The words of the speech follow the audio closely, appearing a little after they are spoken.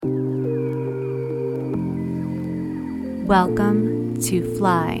Welcome to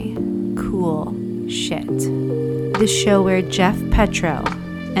Fly Cool Shit, the show where Jeff Petro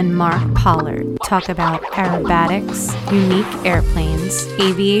and Mark Pollard talk about aerobatics, unique airplanes,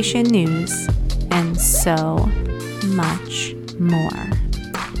 aviation news, and so much more.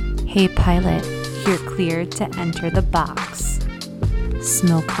 Hey pilot, you're cleared to enter the box.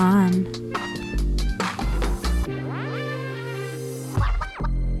 Smoke on.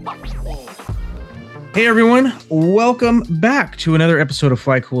 Hey everyone, welcome back to another episode of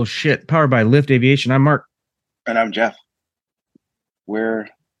Fly Cool Shit, powered by Lyft Aviation. I'm Mark. And I'm Jeff. We're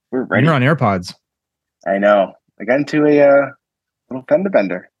ready. You're on AirPods. I know. I got into a little fender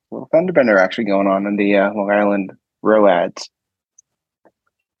bender actually going on in the Long Island ROADs.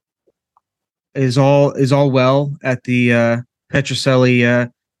 Is all well at the Petrocelli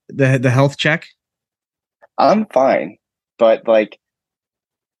the health check? I'm fine, but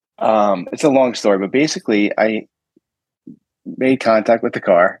it's a long story, but basically I made contact with the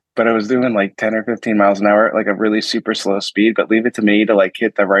car, but I was doing like 10 or 15 miles an hour, like a really super slow speed, but leave it to me to like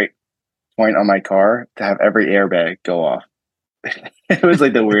hit the right point on my car to have every airbag go off. It was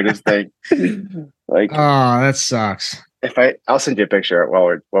like the weirdest thing. Like, oh, that sucks. I'll send you a picture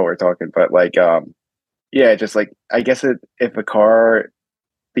while we're talking, but yeah, just like, I guess if a car,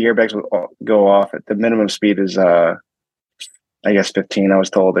 the airbags will go off at the minimum speed is, I guess 15, I was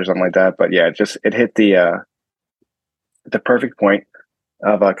told, or something like that. But yeah, it hit the perfect point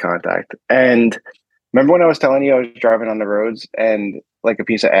of contact. And remember when I was telling you I was driving on the roads and like a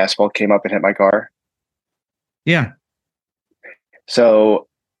piece of asphalt came up and hit my car? Yeah. So,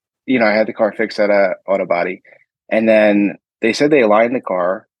 I had the car fixed at a auto body, and then they said they aligned the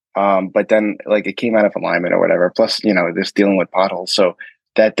car, but then like it came out of alignment or whatever. Plus, just dealing with potholes. So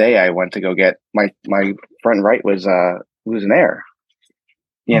that day I went to go get my front right was losing air.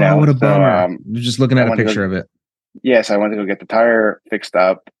 What a bummer. You're just looking at a picture of it. Yes, I went to go get the tire fixed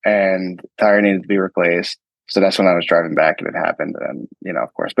up, and the tire needed to be replaced. So that's when I was driving back, and it happened. And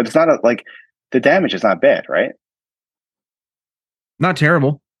of course, but it's not the damage is not bad, right? Not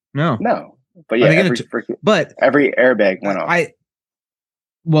terrible. No. But yeah, every airbag went off.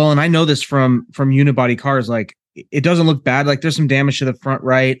 And I know this from unibody cars. Like, it doesn't look bad. Like, there's some damage to the front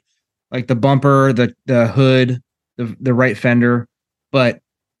right, like the bumper, the hood, the right fender. But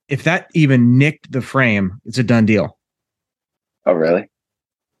if that even nicked the frame, it's a done deal. Oh, really?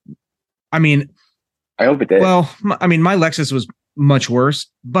 I mean, I hope it did. Well, my Lexus was much worse,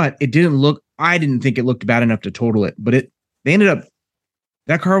 but I didn't think it looked bad enough to total it. But they ended up,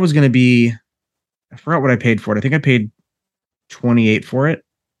 that car was going to be, I forgot what I paid for it. I think I paid $28 for it.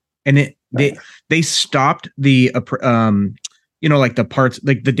 And they stopped the, like the parts,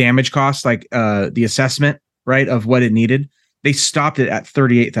 like the damage costs, like the assessment, right, of what it needed. They stopped it at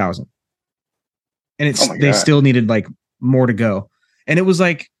 $38,000, and they still needed like more to go. And it was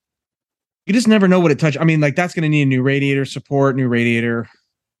like, you just never know what it touched. I mean, like, that's going to need a new radiator support, Just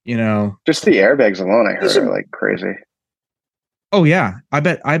the airbags alone, I heard, are like crazy. Oh yeah, I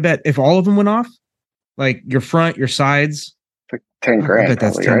bet if all of them went off, like your front, your sides, it's like 10 grand. I bet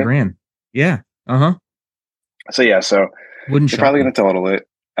that's 10 grand. Yeah. So yeah, you're probably going to total it.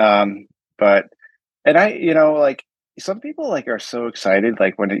 But some people like are so excited.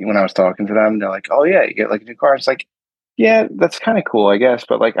 Like when I was talking to them, they're like, "Oh yeah, you get like a new car." It's like, yeah, that's kind of cool, I guess.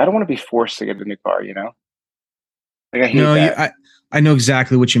 But like, I don't want to be forced to get a new car. Like, I hate that. I know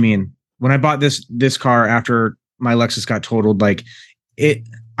exactly what you mean. When I bought this car after my Lexus got totaled, like I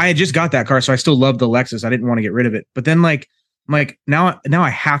had just got that car, so I still loved the Lexus. I didn't want to get rid of it. But then like now I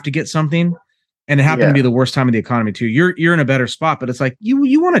have to get something. And it happened to be the worst time of the economy too. You're in a better spot, but it's like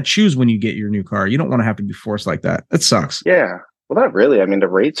you want to choose when you get your new car. You don't want to have to be forced like that. It sucks. Yeah. Well, not really. I mean, the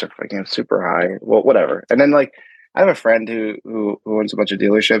rates are fucking super high. Well, whatever. And then like, I have a friend who owns a bunch of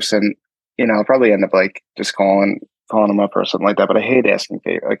dealerships, and I'll probably end up like just calling them up or something like that. But I hate asking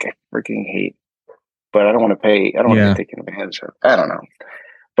favors. Like, I freaking hate. But I don't want to pay. I don't want to be taken advantage of. I don't know.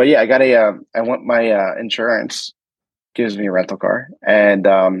 But yeah, I want my insurance gives me a rental car, and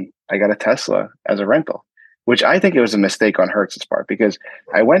I got a Tesla as a rental, which I think it was a mistake on Hertz's part, because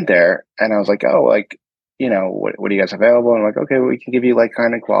I went there and I was like, oh, like, what do you guys available? And I'm like, okay, well, we can give you like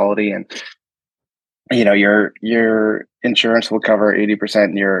kind of quality, and your insurance will cover 80%,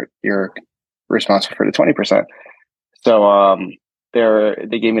 and you're responsible for the 20%. So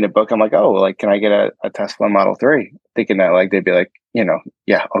they gave me the book. I'm like, oh, like, can I get a Tesla Model 3? Thinking that like they'd be like,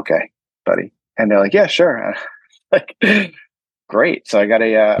 yeah, okay, buddy. And they're like, yeah, sure. Like, great. So I got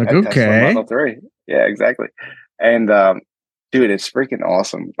a Tesla Model 3. Yeah, exactly. And dude, it's freaking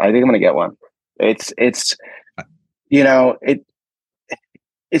awesome. I think I'm gonna get one. It's it's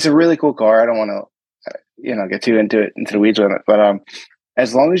a really cool car. I don't want to get too into the weeds with it. But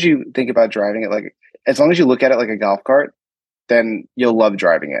as long as you think about driving it as long as you look at it like a golf cart, then you'll love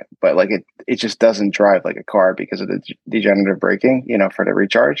driving it. But like it just doesn't drive like a car because of the degenerative braking, for the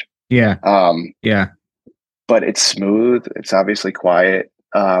recharge. Yeah. Yeah. But it's smooth. It's obviously quiet.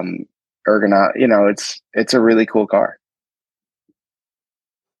 Ergonomic. It's a really cool car.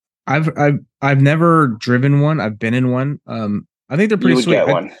 I've never driven one. I've been in one. I think they're pretty sweet.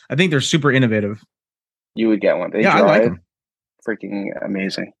 I think they're super innovative. You would get one. I like them. Freaking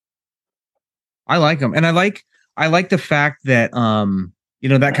amazing. I like them, and I like the fact that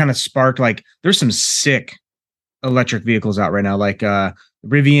that kind of sparked, like, there's some sick electric vehicles out right now, like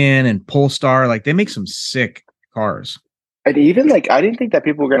Rivian and Polestar. Like, they make some sick cars. And even I didn't think that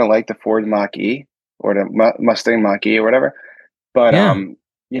people were gonna like the Ford Mach-E or the Mustang Mach-E or whatever. But yeah.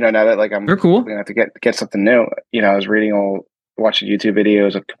 Now that they're cool, gonna have to get something new. I was watching YouTube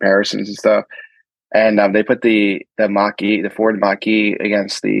videos of comparisons and stuff, and they put the Mach-E, the Ford Mach-E,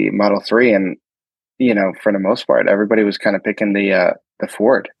 against the Model 3, and for the most part, everybody was kind of picking the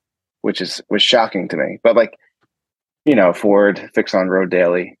Ford, which was shocking to me. But Ford fix on road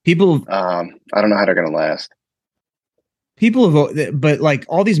daily. People, I don't know how they're going to last. People have, but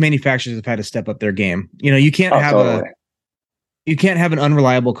all these manufacturers have had to step up their game. You can't you can't have an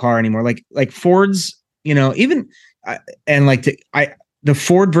unreliable car anymore. Like Ford's, even the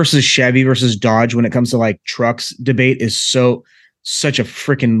Ford versus Chevy versus Dodge when it comes to trucks debate is such a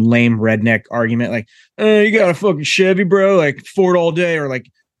freaking lame redneck argument. You got a fucking Chevy, bro, Ford all day, or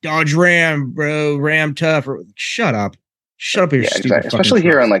Dodge Ram, bro, Ram tough, or shut up with your stupid exactly. Especially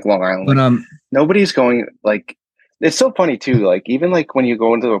here on Long Island. But nobody's going it's so funny too. Even when you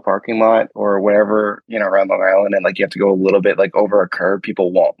go into a parking lot or whatever, around Long Island, and you have to go a little bit over a curb,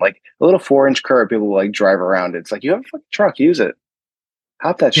 people won't. A little 4-inch curb, people will drive around it. It's you have a fucking truck, use it.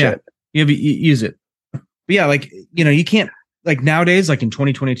 Hop that shit. Yeah, use it. But yeah, you can't, nowadays, in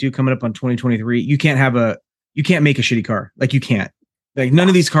 2022, coming up on 2023, you can't make a shitty car. You can't. None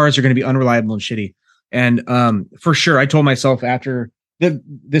of these cars are going to be unreliable and shitty. And for sure, I told myself after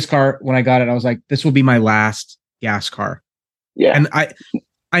this car, when I got it, I was like, this will be my last gas car. Yeah. And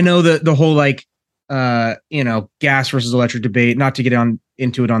I know the whole gas versus electric debate, not to get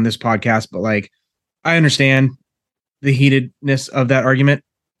into it on this podcast, but I understand the heatedness of that argument,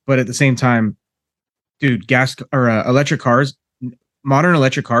 but at the same time, dude, gas or electric cars, modern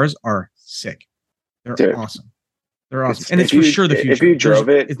electric cars are sick. They're awesome. They're awesome. And it's for sure the future. If you drove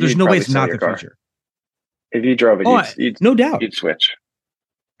there's no way it's not the future. If you drove it, no doubt. You'd switch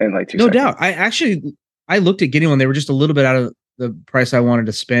in 2 seconds. No doubt. I looked at getting one. They were just a little bit out of the price I wanted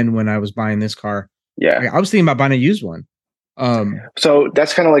to spend when I was buying this car. Yeah. I was thinking about buying a used one. So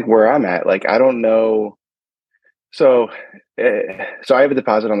that's kind of where I'm at. I don't know. So I have a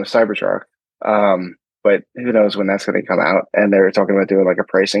deposit on the Cybertruck, but who knows when that's going to come out? And they're talking about doing a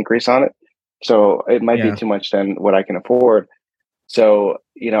price increase on it. So it might be too much than what I can afford. So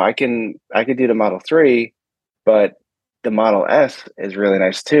I could do the Model 3, but the Model S is really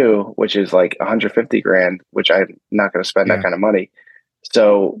nice too, which is $150,000, which I'm not going to spend that kind of money.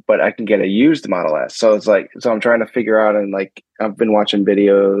 So, but I can get a used Model S. So it's so I'm trying to figure out, and I've been watching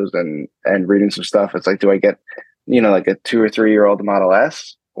videos and reading some stuff. It's do I get a 2 or 3 year old Model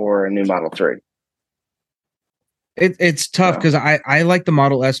S or a new Model 3? It's tough because I like the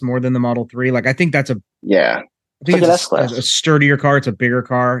Model S more than the Model 3. I think that's I think it's a sturdier car. It's a bigger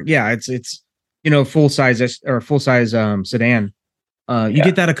car. Yeah, it's full size sedan. You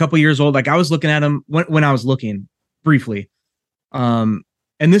get that a couple years old. I was looking at them when I was looking briefly. And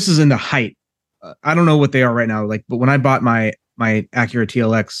this is in the height. I don't know what they are right now. But when I bought my Acura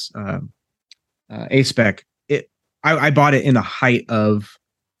TLX A-Spec, I bought it in the height of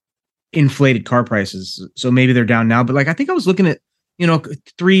inflated car prices. So maybe they're down now. But I think I was looking at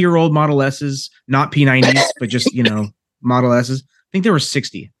 3-year-old Model S's, not P90s, but just Model S's. I think they were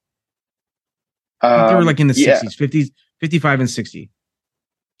 60. I think they were in the 60s, 50s, 55 and 60.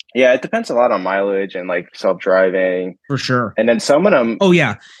 Yeah, it depends a lot on mileage and self-driving. For sure. And then some of them. Oh,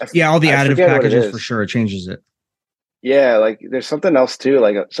 yeah. Yeah, all the additive packages, for sure. It changes it. Yeah, there's something else too.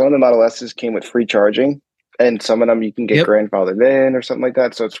 Some of the Model S's came with free charging, and some of them you can get grandfathered in or something like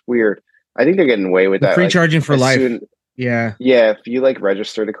that. So it's weird. I think they're getting away with that. Free charging for life. Yeah. Yeah, if you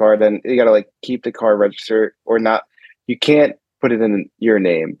register the car, then you got to keep the car registered or not. You can't put it in your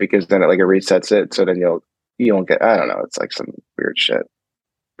name because then it resets it. So then you don't get, I don't know. It's some weird shit.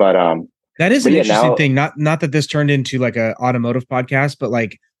 But that is an interesting thing. Not that this turned into a automotive podcast, but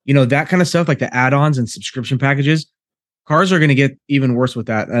that kind of stuff, the add-ons and subscription packages, cars are going to get even worse with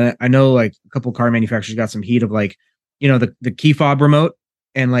that. I know a couple car manufacturers got some heat of the key fob remote.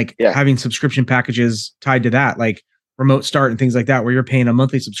 and like Yeah. having subscription packages tied to that, like remote start and things like that, where you're paying a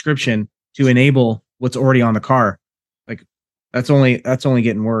monthly subscription to enable what's already on the car. Like that's only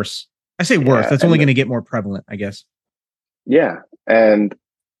getting worse. I say worse. Yeah, That's and only going to get more prevalent, I guess. Yeah. And,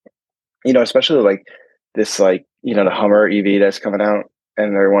 especially like this, like, the Hummer EV that's coming out,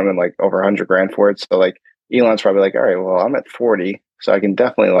 and they're wanting like over 100 grand for it. So like Elon's probably like, all right, well, I'm at 40, so I can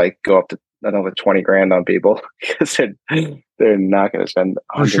definitely like go up to another 20 grand on people because they're not going to spend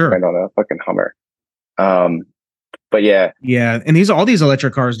For 100 sure. grand on a fucking Hummer. But yeah, And all these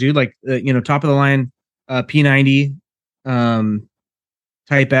electric cars, dude, like top of the line P90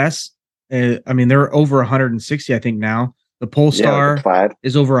 Type S. I mean, they're over 160, I think now. The Polestar the Plaid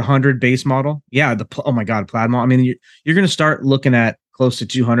is over 100 base model. Yeah, oh my god, Plaid model. I mean, you're going to start looking at close to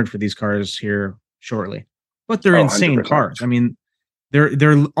 200 for these cars here shortly. But they're insane 100%. cars. I mean, they're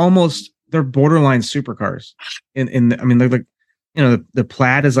borderline supercars. I mean, they're like, the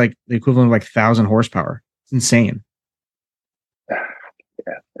Plaid is like the equivalent of like 1,000 horsepower. It's insane.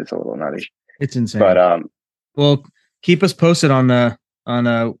 Yeah, it's a little nutty. It's insane. But well, keep us posted on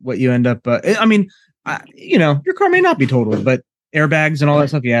what you end up. I mean, your car may not be totaled, but airbags and all that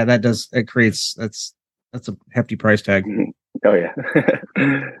stuff. Yeah, that's a hefty price tag. Oh yeah,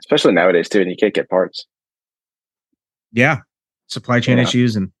 especially nowadays too, and you can't get parts. Yeah, supply chain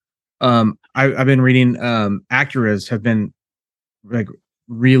issues, and I've been reading Acuras have been like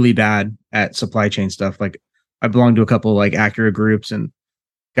really bad at supply chain stuff. Like I belong to a couple like Acura groups, and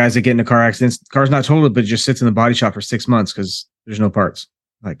guys that get into car accidents, the car's not totaled, but it just sits in the body shop for 6 months because there's no parts.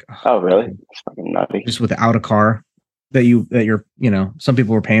 Like, oh really? It's fucking nutty. Just without a car that you're some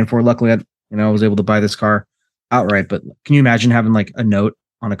people were paying for. Luckily, I was able to buy this car outright. But can you imagine having like a note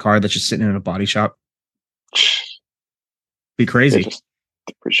on a car that's just sitting in a body shop? Be crazy. Just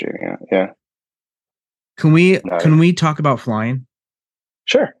depreciating it. Yeah. Can we talk about flying?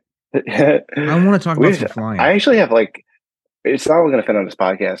 Sure. I want to talk about some flying. I actually have like, it's not going to fit on this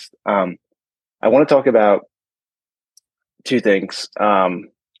podcast. I want to talk about two things.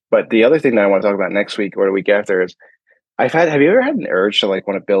 But the other thing that I want to talk about next week or the week after is have you ever had an urge to like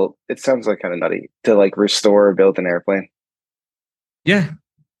want to build, it sounds like kind of nutty, to like restore or build an airplane? Yeah.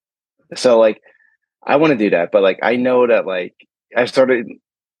 So like, I want to do that, but like, I know that like I started,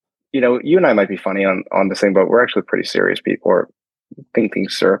 you and I might be funny on the same boat. We're actually pretty serious people or think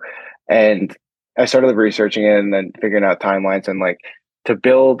things through. And I started researching it and then figuring out timelines and like to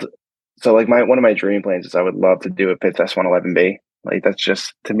build. So like one of my dream planes is I would love to do a Pitts S111B. Like that's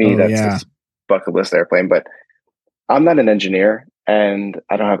just, to me, that's bucket list airplane, but I'm not an engineer and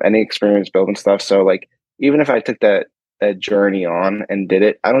I don't have any experience building stuff. So like, even if I took that journey on and did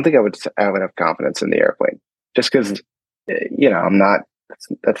it, I don't think I would have confidence in the airplane just because, I'm not,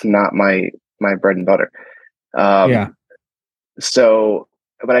 that's not my bread and butter. So,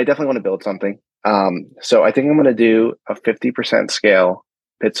 but I definitely want to build something. So I think I'm going to do a 50% scale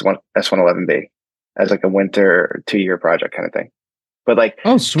Pitts S111B as like a winter 2-year project kind of thing. But like,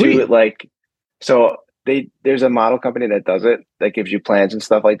 oh sweet, do it like, so there's a model company that does it, that gives you plans and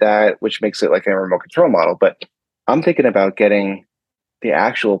stuff like that, which makes it like a remote control model. But I'm thinking about getting the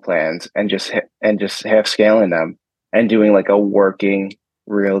actual plans and just half scaling them and doing like a working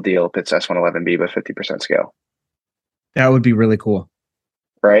real deal Pitts S111B with 50% scale. That would be really cool.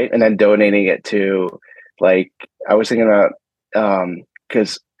 Right. And then donating it to like, I was thinking about,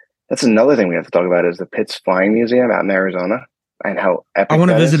 because that's another thing we have to talk about is the Pitts Flying Museum out in Arizona and how epic I want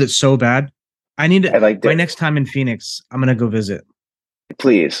to visit it so bad. I need to, like my next time in Phoenix, I'm going to go visit.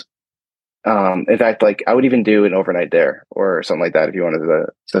 Please. In fact, like I would even do an overnight there or something like that if you wanted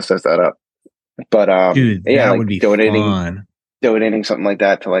to set that up. But dude, yeah, that like would be donating fun. Something like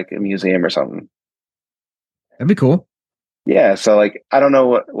that to like a museum or something. That'd be cool. Yeah, so like I don't know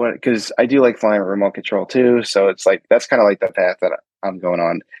what because I do like flying remote control too. So it's like that's kind of like the path that I'm going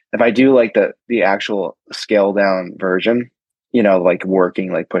on. If I do like the actual scale down version, like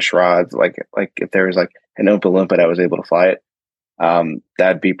working like push rods, like if there was like an Oompa Loompa that was able to fly it,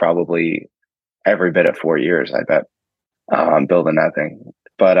 that'd be probably every bit of 4 years, I bet. Building that thing.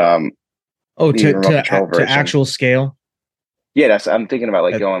 But to actual scale. Yeah, I'm thinking about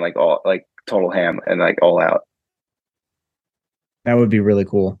like going like all like total ham and like all out. That would be really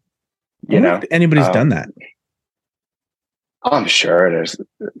cool. If anybody's done that. I'm sure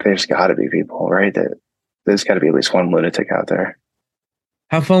there's got to be people, right? There's got to be at least one lunatic out there.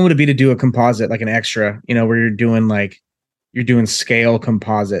 How fun would it be to do a composite, like an extra, where you're doing scale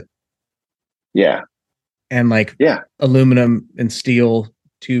composite? Yeah. And aluminum and steel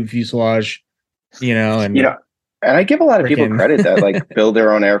tube fuselage, and I give a lot of people credit that like build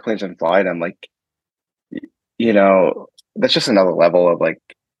their own airplanes and fly them. Like, that's just another level of like,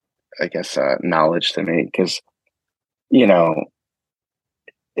 I guess, knowledge to me, because you know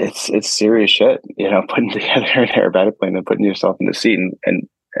it's serious shit. Putting together an aerobatic plane and putting yourself in the seat and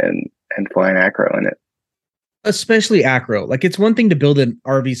flying acro in it. Especially acro. Like it's one thing to build an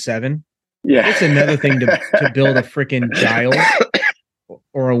RV7. Yeah, It's another thing to build a freaking Giles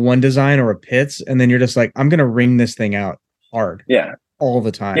or a One Design or a Pitts, and then you're just like, I'm gonna wring this thing out hard. Yeah, all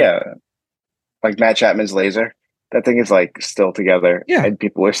the time. Yeah, like Matt Chapman's laser. That thing is like still together. Yeah, and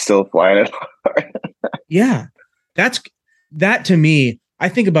people are still flying it hard. Yeah, that to me. I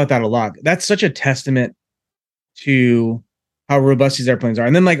think about that a lot. That's such a testament to how robust these airplanes are.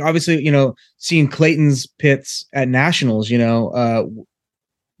 And then, like, obviously, seeing Clayton's Pitts at nationals,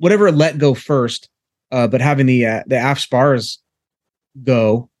 whatever let go first, but having the aft spars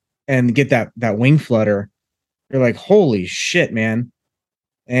go and get that wing flutter, you're like, holy shit, man.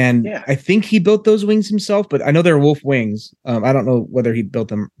 And I think he built those wings himself, but I know they're Wolf wings. I don't know whether he built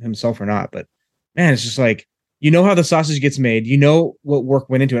them himself or not, but man, it's just like, how the sausage gets made, what work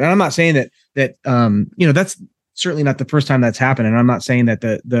went into it. And I'm not saying that that's certainly not the first time that's happened. And I'm not saying that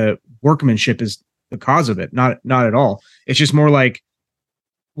the workmanship is the cause of it. Not at all. It's just more like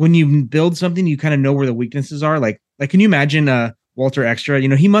when you build something, you kind of know where the weaknesses are. Like, can you imagine Walter Extra?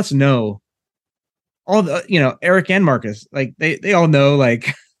 He must know all the, Eric and Marcus, like they all know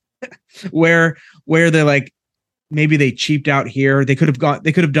like where they're like, maybe they cheaped out here. They could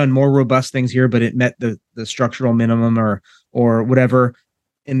have done more robust things here, but it met the structural minimum or whatever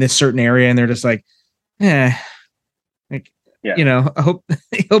in this certain area. And they're just like, I hope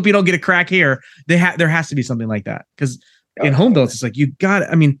you don't get a crack here. There has to be something like that. Cause in home builds, it's like, you're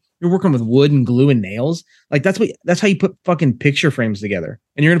working with wood and glue and nails. Like that's how you put fucking picture frames together,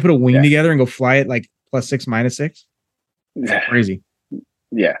 and you're going to put a wing together and go fly it like +6, -6. That's crazy.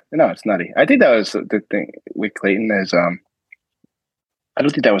 Yeah, no, it's nutty. I think that was the thing with Clayton is, I don't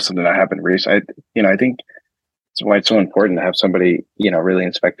think that was something that happened recently. I think it's why it's so important to have somebody, really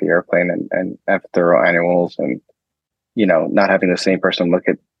inspect the airplane and have thorough annuals, and, not having the same person look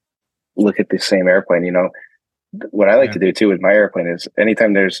at the same airplane. What I like to do too with my airplane is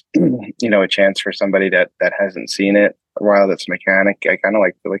anytime there's, a chance for somebody that hasn't seen it a while, that's a mechanic, I kind of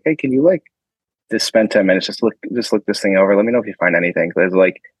like to like, hey, can you just spend 10 minutes, just look this thing over. Let me know if you find anything. Because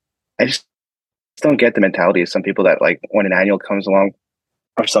I just don't get the mentality of some people that like when an annual comes along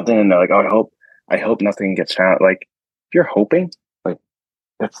or something, and they're like, oh, I hope nothing gets found. Like, if you're hoping, like,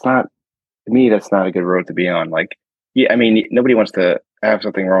 that's not, to me, that's not a good road to be on. Like, yeah, I mean, nobody wants to have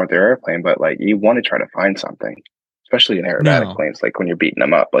something wrong with their airplane, but like, you want to try to find something, especially in aerobatic planes. Like when you're beating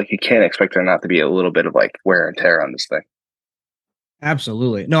them up, like you can't expect there not to be a little bit of like wear and tear on this thing.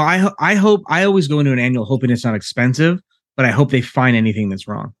 Absolutely. No, I hope, I always go into an annual hoping it's not expensive, but I hope they find anything that's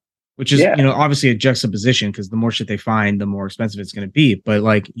wrong, which is, obviously a juxtaposition, because the more shit they find, the more expensive it's going to be. But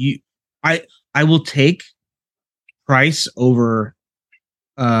like I will take price over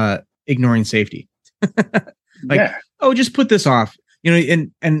ignoring safety. Just put this off,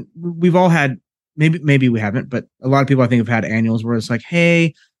 and we've all had, maybe we haven't, but a lot of people I think have had annuals where it's like,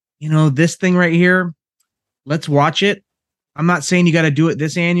 hey, this thing right here, let's watch it. I'm not saying you got to do it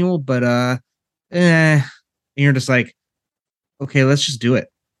this annual, but and you're just like, okay, let's just do it.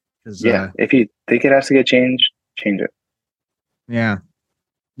 If you think it has to get changed, change it. Yeah.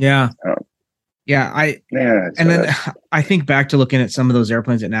 I think back to looking at some of those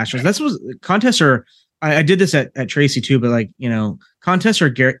airplanes at nationals. That's was contests are. I did this at Tracy too, but like contests or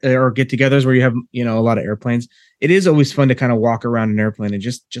get-togethers where you have a lot of airplanes. It is always fun to kind of walk around an airplane and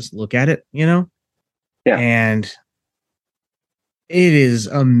just look at it, and it is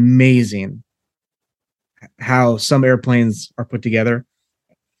amazing how some airplanes are put together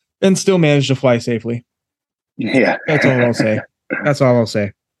and still manage to fly safely. Yeah. That's all I'll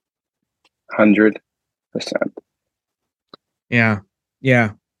say. 100%. Yeah.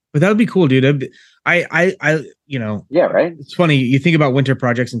 But that would be cool, dude. I yeah, right. It's funny. You think about winter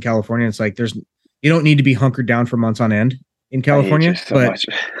projects in California. It's like, you don't need to be hunkered down for months on end in California, but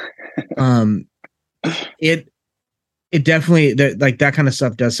it definitely, that kind of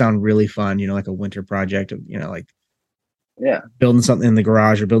stuff does sound really fun, like a winter project of, building something in the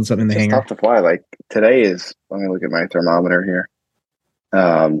garage or building something in the hangar. It's tough to fly. Like today is, let me look at my thermometer here.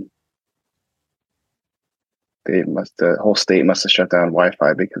 The whole state must have shut down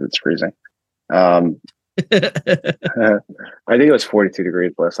Wi-Fi because it's freezing. I think it was 42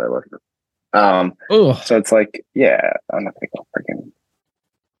 degrees last I looked. So it's like, I'm not gonna freaking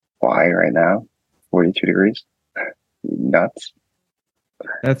fly right now. 42 degrees. Nuts.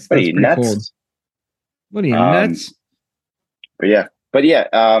 That's pretty nuts? Cold. What are you, nuts? But yeah,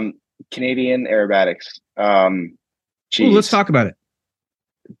 Canadian aerobatics. Ooh, let's Cheese, talk about it.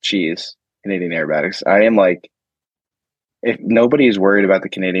 cheese, Canadian aerobatics. I am like, if nobody is worried about the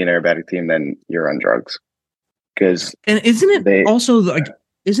Canadian aerobatic team, then you're on drugs. Because And isn't it they, also like,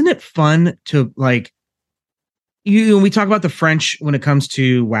 isn't it fun to like, we talk about the French when it comes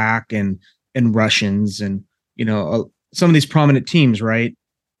to WAC and Russians and, some of these prominent teams, right?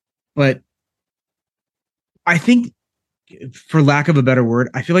 But I think, for lack of a better word,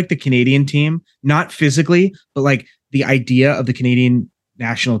 I feel like the Canadian team, not physically, but like the idea of the Canadian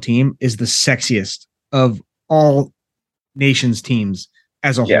national team is the sexiest of all nations teams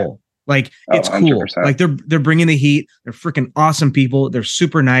as a yeah, whole. Like oh, it's cool. 100%. Like they're bringing the heat. They're freaking awesome people. They're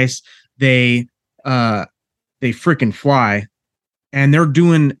super nice. They freaking fly, and they're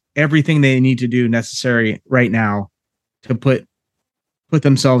doing everything they need to do necessary right now to put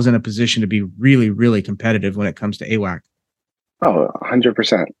themselves in a position to be really, really competitive when it comes to AWAC. Oh,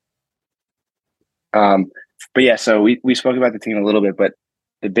 100%. But yeah, so we spoke about the team a little bit, but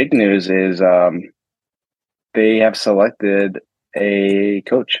the big news is they have selected a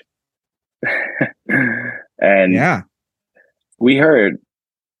coach. And Yeah, we heard,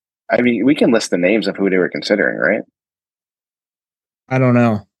 I mean, we can list the names of who they were considering, right? I don't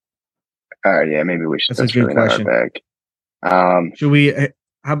know. Yeah, maybe we should. That's a That's good really not our question. bag. Should we?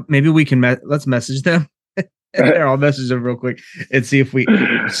 Maybe we can. Let's message them. There, I'll message them real quick and see if we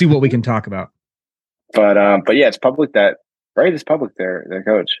see what we can talk about. But yeah, it's public that right. It's public. Their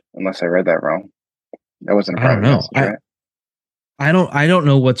coach, unless I read that wrong. That wasn't a I don't private know. message, right? I don't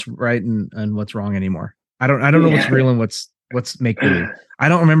know what's right and what's wrong anymore. I don't know what's real and what's make believe. I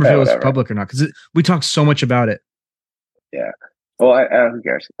don't remember if it was whatever. public or not because we talked so much about it. Yeah. Well, who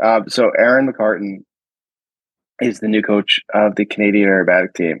cares? So Aaron McCartan is the new coach of the Canadian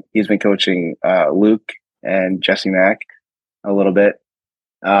aerobatic team. He's been coaching Luke and Jesse Mack a little bit.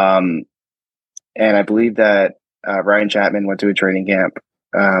 And I believe that Ryan Chapman went to a training camp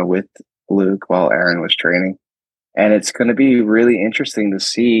with Luke while Aaron was training. And it's going to be really interesting to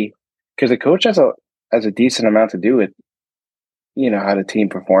see because the coach has a decent amount to do with, how the team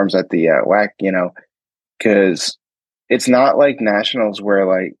performs at the WAC, because it's not like nationals where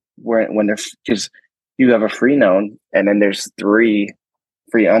like when there's because you have a free known and then there's 3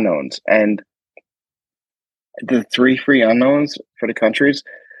 free unknowns, and the 3 free unknowns for the countries,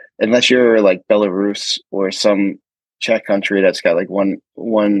 unless you're like Belarus or some Czech country that's got like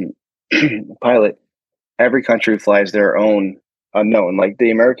one pilot, every country flies their own unknown. Like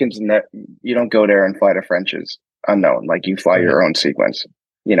the Americans, you don't go there and fly the French's unknown. Like you fly your own sequence,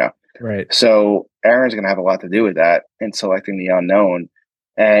 Right. So Aaron's going to have a lot to do with that in selecting the unknown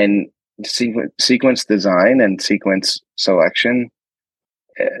and sequence design and sequence selection.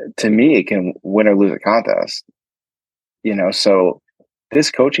 To me, it can win or lose a contest. So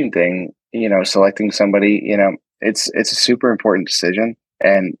this coaching thing, selecting somebody, it's a super important decision,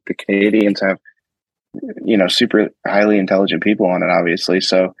 and the Canadians have, super highly intelligent people on it, obviously.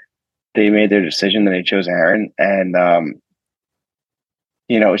 So they made their decision and they chose Aaron, and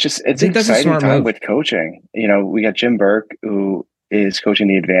it's an exciting time with coaching. We got Jim Burke, who is coaching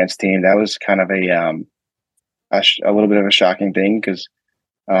the advanced team. That was kind of a little bit of a shocking thing because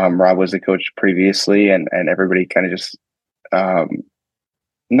Rob was the coach previously, and everybody kind of just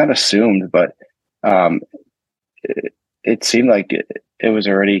not assumed, but it seemed like it was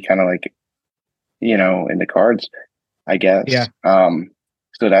already kind of like in the cards, I guess. Yeah.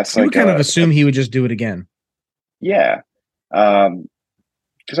 So that's you would kind of assume he would just do it again. Yeah.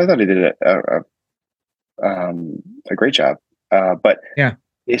 Because I thought he did a great job. But yeah,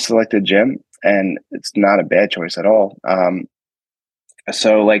 they selected Jim, and it's not a bad choice at all.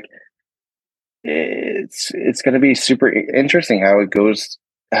 So like, it's going to be super interesting how it goes,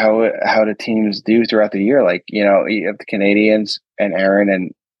 how the teams do throughout the year. Like, you have the Canadians and Aaron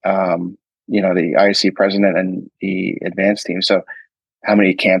and the IOC president and the advanced team. So how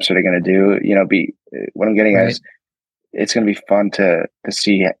many camps are they going to do? What I'm getting at is it's going to be fun to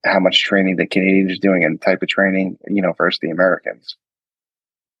see how much training the Canadians are doing and the type of training, versus the Americans.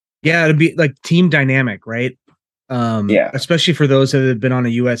 Yeah, it'd be like team dynamic, right? Yeah. Especially for those that have been on a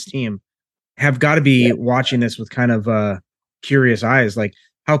U.S. team, have got to be watching this with kind of curious eyes. Like,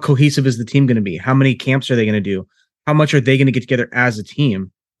 how cohesive is the team going to be? How many camps are they going to do? How much are they going to get together as a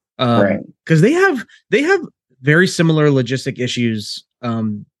team? Because they have very similar logistic issues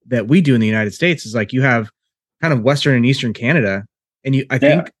that we do in the United States. Is like you have kind of Western and Eastern Canada, and I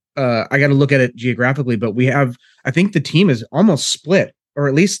think I got to look at it geographically, but I think the team is almost split, or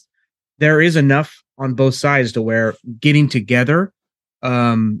at least there is enough on both sides to where getting together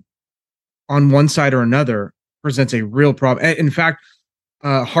on one side or another presents a real problem. In fact,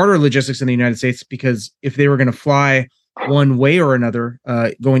 harder logistics in the United States, because if they were going to fly one way or another,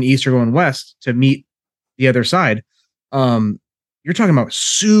 going east or going west to meet the other side. You're talking about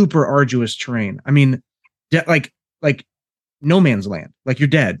super arduous terrain. I mean, like no man's land. Like you're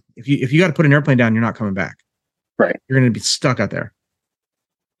dead. If you got to put an airplane down, you're not coming back. Right. You're going to be stuck out there.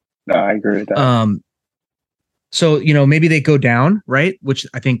 No, I agree with that. So, maybe they go down, right? Which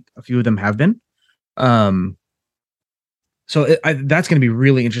I think a few of them have been. So that's going to be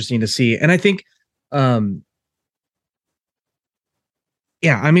really interesting to see. And I think, I'm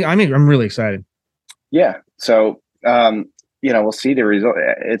really excited. Yeah. So, we'll see the result.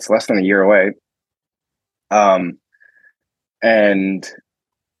 It's less than a year away. And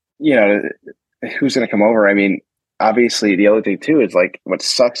who's going to come over? I mean, obviously the other thing too is like what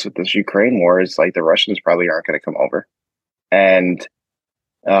sucks with this Ukraine war is like the Russians probably aren't going to come over. And,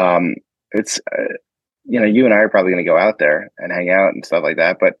 it's, you and I are probably going to go out there and hang out and stuff like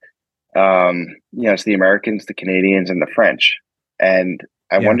that. But, it's the Americans, the Canadians, and the French. And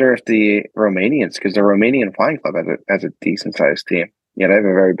I wonder if the Romanians, because the Romanian Flying Club has a decent sized team. They have a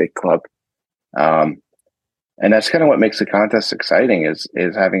very big club. And that's kind of what makes the contest exciting is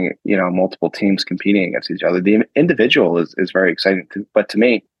having, multiple teams competing against each other. The individual is very exciting, but to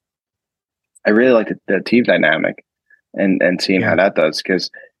me, I really like the team dynamic and seeing how that does,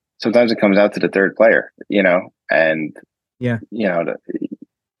 because sometimes it comes out to the third player, and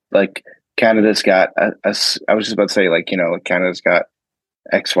like Canada's got I was just about to say, like, Canada's got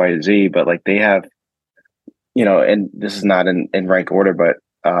X, Y, Z, but like they have, and this is not in rank order, but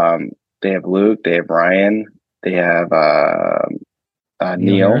they have Luke, they have Ryan, they have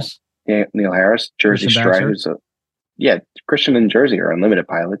Neil Harris, Jersey Strikers. Christian and Jersey are unlimited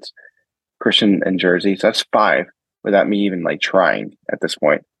pilots. Christian and Jersey, so that's 5 without me even like trying at this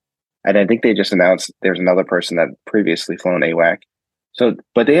point. And I think they just announced there's another person that previously flown AWAC. So,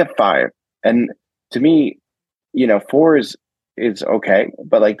 but they have 5, and to me, 4 is okay,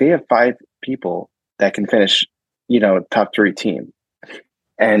 but like they have 5 people that can finish, top 3 team.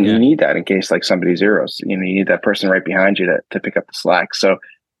 And you need that in case like somebody zeros. You need that person right behind you to pick up the slack. So,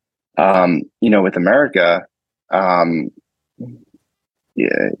 with America,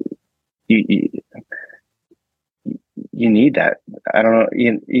 you need that. I don't know.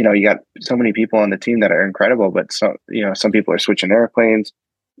 You got so many people on the team that are incredible, but some people are switching airplanes,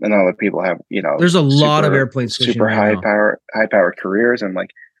 and other people have there's a lot of airplanes super high power careers, and like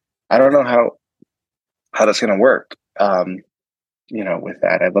I don't know how that's going to work. With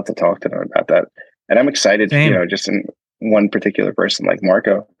that, I'd love to talk to them about that. And I'm excited, Same. Just in one particular person like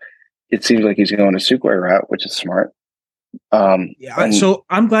Marco, it seems like he's going a Sukhoi route, which is smart. So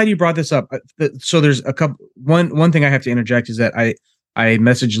I'm glad you brought this up. So there's a couple, one thing I have to interject is that I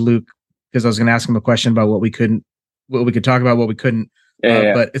messaged Luke because I was going to ask him a question about what we could talk about, what we couldn't,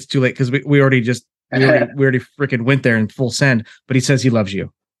 but it's too late because we already freaking went there in full send, but he says he loves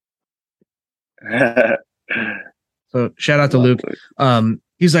you. So shout out to Luke.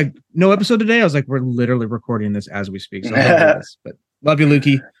 He's like, no episode today. I was like, we're literally recording this as we speak. So I'll do this, but love you,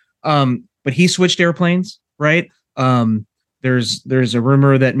 Lukey. But he switched airplanes, right? There's a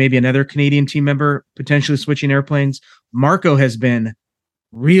rumor that maybe another Canadian team member potentially switching airplanes. Marco has been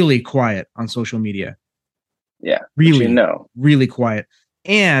really quiet on social media. Yeah. Really quiet.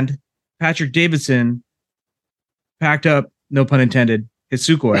 And Patrick Davidson packed up, no pun intended, his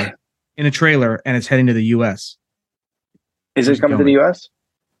Sukhoi in a trailer and is heading to the US. Is it coming to the US?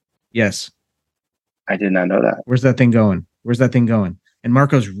 Yes. I did not know that. Where's that thing going? And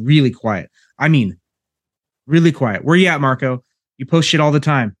Marco's really quiet. I mean, really quiet. Where you at, Marco? You post shit all the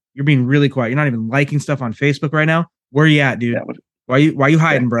time. You're being really quiet. You're not even liking stuff on Facebook right now. Where you at, dude? Why you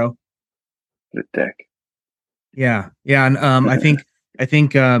hiding, bro? The dick. Yeah. And I think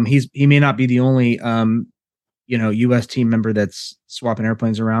he may not be the only US team member that's swapping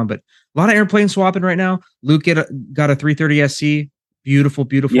airplanes around, but a lot of airplane swapping right now. Luke got a 330 SC, beautiful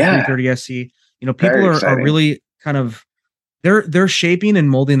 330 SC. People are really kind of they're shaping and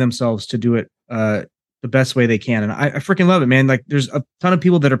molding themselves to do it the best way they can, and I freaking love it, man. Like there's a ton of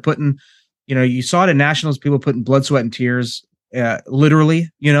people that are putting, you saw it at nationals, people putting blood, sweat, and tears, literally,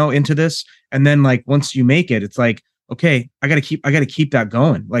 into this, and then like once you make it, it's like, okay, I gotta keep that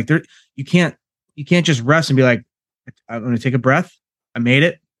going. Like you can't just rest and be like, I'm gonna take a breath. I made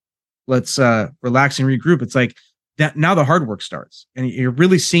it. Let's relax and regroup. It's like that now the hard work starts, and you're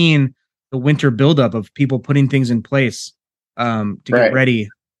really seeing the winter buildup of people putting things in place to get ready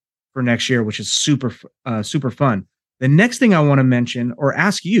for next year, which is super fun. The next thing I want to mention or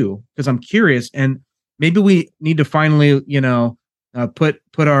ask you, because I'm curious, and maybe we need to finally, put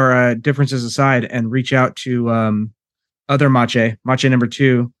our differences aside and reach out to other Mache number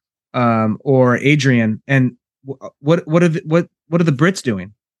 2, or Adrian. And what are the Brits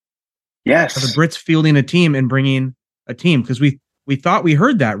doing? Yes. Are the Brits fielding a team and bringing a team? Because we thought we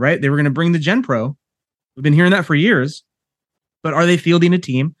heard that, right? They were going to bring the Gen Pro. We've been hearing that for years. But are they fielding a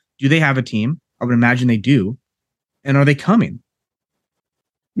team? Do they have a team? I would imagine they do. And are they coming?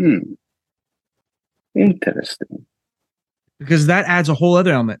 Interesting. Because that adds a whole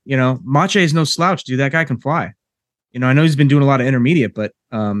other element. Mache is no slouch, dude. That guy can fly. I know he's been doing a lot of intermediate, but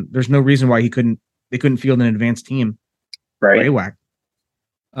there's no reason why they couldn't field an advanced team. Right. AWAC.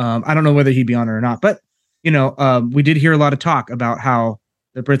 I don't know whether he'd be on it or not, but we did hear a lot of talk about how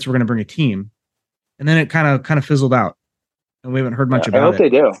the Brits were going to bring a team, and then it kind of fizzled out, and we haven't heard much about it. I hope they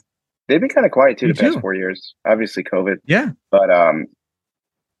do. They've been kind of quiet too the past 4 years. Obviously, COVID. Yeah, but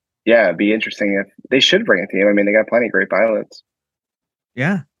yeah, it'd be interesting if they should bring a team. I mean, they got plenty of great pilots.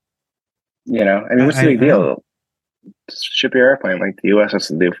 Yeah. What's the big deal? Ship your airplane like the U.S. has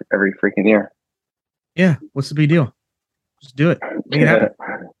to do every freaking year. Yeah, what's the big deal? Just do it. Make it happen.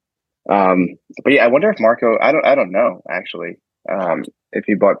 But yeah, I wonder if Marco. I don't know actually. If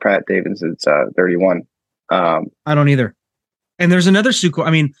he bought Pratt Davidson's 31. I don't either. And there's another Sukhoi. I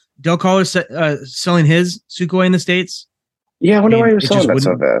mean, Del Collar's selling his Sukhoi in the States. Yeah, I wonder why he was selling that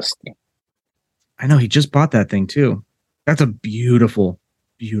so fast. I know he just bought that thing too. That's a beautiful,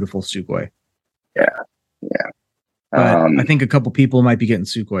 beautiful Sukhoi. Yeah. But I think a couple people might be getting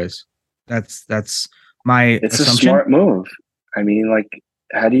Sukhois. That's my It's assumption. a smart move. I mean, like,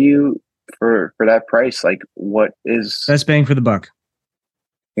 how do you for that price? Like, what is best bang for the buck?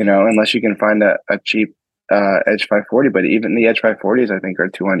 Unless you can find a cheap Edge 540, but even the Edge 540s, I think, are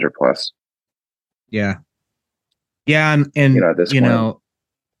 200 plus. Yeah, and at this point.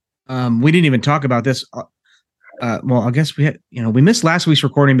 We didn't even talk about this. Well, I guess we had, we missed last week's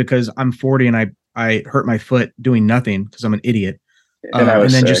recording because I'm 40 and I hurt my foot doing nothing because I'm an idiot. And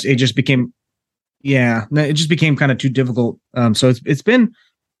then it just became kind of too difficult. So it's been,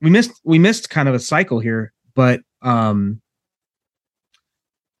 we missed kind of a cycle here, but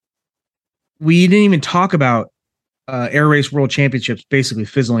we didn't even talk about Air Race World Championships basically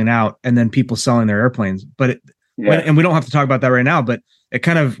fizzling out and then people selling their airplanes. But and we don't have to talk about that right now, but it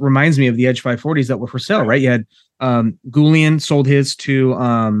kind of reminds me of the Edge 540s that were for sale, right? You had Goulian sold his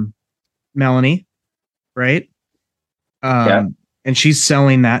to Melanie, right? And she's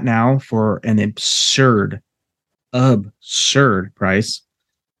selling that now for an absurd price.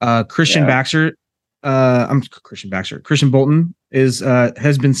 Christian Bolton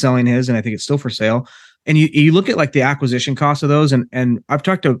has been selling his, and I think it's still for sale. And you look at like the acquisition cost of those, and I've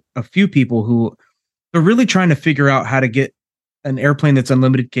talked to a few people who are really trying to figure out how to get an airplane that's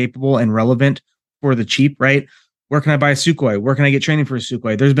unlimited capable and relevant for the cheap, right? Where can I buy a Sukhoi? Where can I get training for a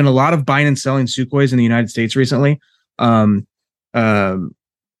Sukhoi? There's been a lot of buying and selling Sukhois in the United States recently. John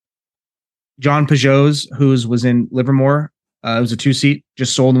Peugeot's, whose was in Livermore, it was a 2-seat,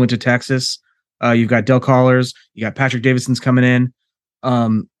 just sold and went to Texas. You've got Del Collars, you got Patrick Davidson's coming in.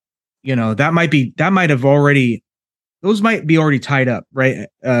 Those might be already tied up, right?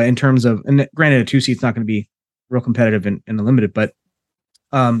 In terms of, and granted, a 2-seat's not going to be real competitive in the limited, but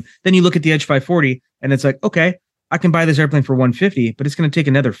then you look at the Edge 540 and it's like, okay, I can buy this airplane for 150, but it's going to take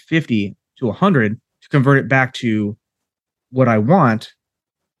another 50 to 100 to convert it back to what I want.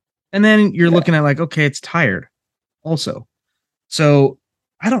 And then you're looking at like, okay, it's tired also. So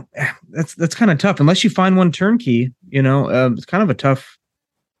that's kind of tough unless you find one turnkey, it's kind of a tough.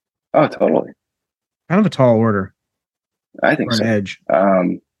 Oh, totally. Kind of a tall order. I think so. An Edge.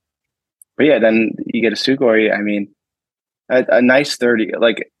 But yeah, then you get a Sukhoi. I mean, a nice 30,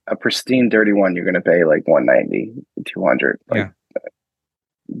 like a pristine 31, you're going to pay like 190, 200.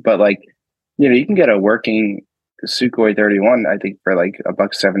 But like, you can get a working Sukhoi 31, I think, for like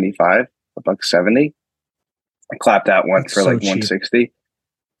 $175, $170. I clapped that one for like 160.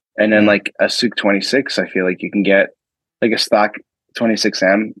 And then like a Suk 26, I feel like you can get like a stock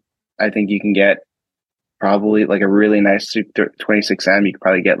 26M. I think you can get probably like a really nice Suk 26M. You could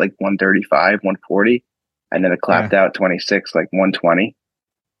probably get like 135, 140, and then a clapped out 26, like 120.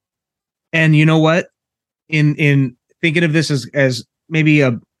 And you know what? In thinking of this as maybe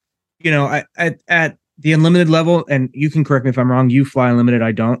at the unlimited level, and you can correct me if I'm wrong. You fly unlimited,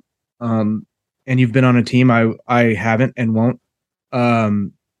 I don't. And you've been on a team, I haven't and won't.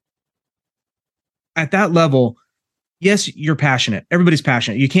 At that level, yes, you're passionate. Everybody's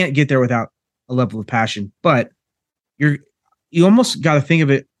passionate. You can't get there without a level of passion, but you almost got to think of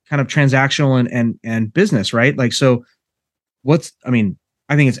it kind of transactional and business, right? Like, so I think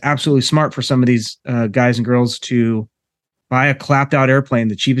it's absolutely smart for some of these guys and girls to buy a clapped out airplane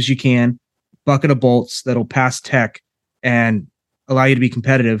the cheapest you can, bucket of bolts that'll pass tech and allow you to be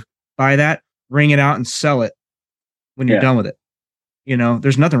competitive. Buy that, ring it out and sell it when you're done with it. You know,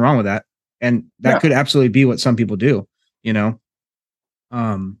 there's nothing wrong with that. And that could absolutely be what some people do, you know.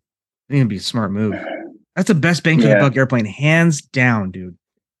 I think it'd be a smart move. That's the best bang for the buck airplane, hands down, dude.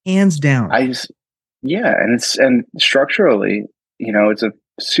 Hands down. And structurally, you know, it's a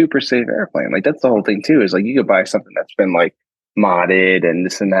super safe airplane. Like that's the whole thing too, is like you could buy something that's been like modded and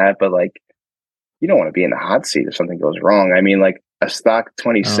this and that, but like you don't want to be in the hot seat if something goes wrong. I mean, like a stock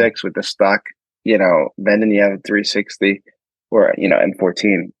 26 with the stock, you know, Bendeniev 360 or, you know,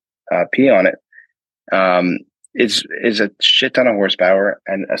 M14 P on it, is a shit ton of horsepower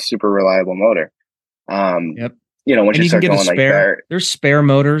and a super reliable motor. You know, once you start going like that, there's spare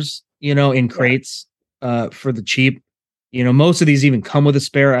motors, you know, in crates for the cheap. You know, most of these even come with a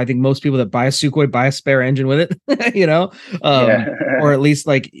spare. I think most people that buy a Sukhoi buy a spare engine with it, you know, or at least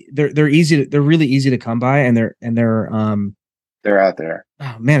like they're really easy to come by, and they're out there.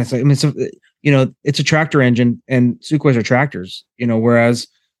 Oh man, it's like, I mean, you know, it's a tractor engine, and Sukhois are tractors, you know, whereas,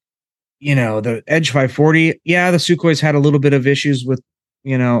 you know, the Edge 540, the Sukhois had a little bit of issues with,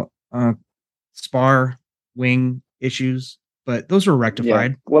 you know, spar wing issues, but those were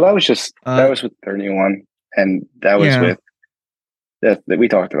rectified. Well, that was just that was with 31. And that was with that we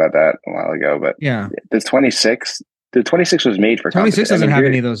talked about that a while ago, but the 26 was made for 26 doesn't have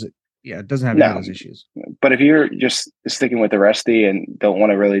any of those. Yeah, it doesn't have any of those issues. But if you're just sticking with the rusty and don't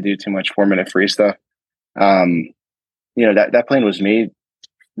want to really do too much 4-minute free stuff, you know, that plane was made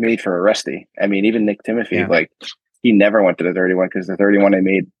for a rusty. I mean, even Nick Timothy, like he never went to the 31 because the 31 they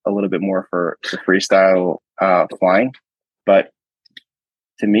made a little bit more for freestyle flying, but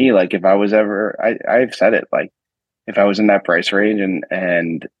to me, like if I was ever, I've said it, like if I was in that price range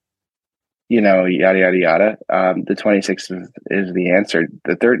and you know, yada, yada, yada, the 26 is the answer.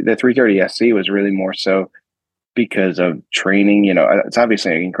 The 330 SC was really more so because of training. You know, it's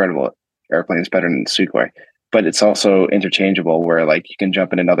obviously an incredible airplane. It's better than Sukhoi, but it's also interchangeable where like you can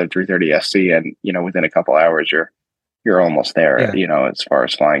jump in another 330 SC and, you know, within a couple hours, you're almost there, you know, as far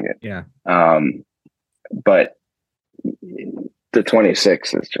as flying it. Yeah. But the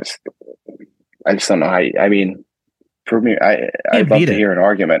 26 is just, I just don't know how, I mean, for me, I'd love to hear an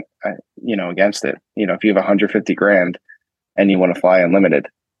argument, you know, against it. You know, if you have 150 grand and you want to fly unlimited,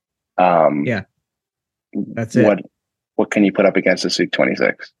 that's it. What can you put up against a Suk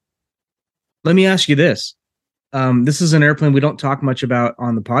 26? Let me ask you this. This is an airplane we don't talk much about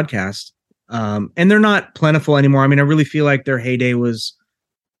on the podcast. And they're not plentiful anymore. I mean, I really feel like their heyday was,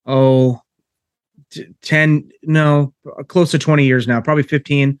 close to 20 years now, probably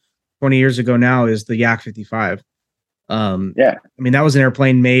 15, 20 years ago now is the Yak 55. I mean, that was an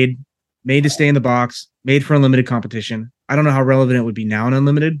airplane made to stay in the box, made for unlimited competition. I don't know how relevant it would be now in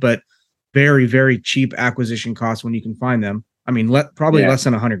unlimited, but very, very cheap acquisition costs when you can find them. I mean, probably less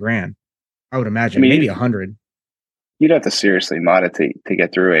than 100 grand, I would imagine. I mean, maybe 100. You'd have to seriously mod it to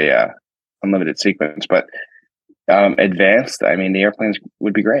get through a unlimited sequence, but advanced, I mean, the airplanes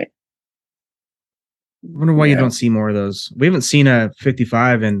would be great. I wonder why you don't see more of those. We haven't seen a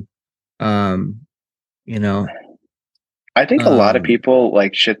 55 and you know, I think a lot of people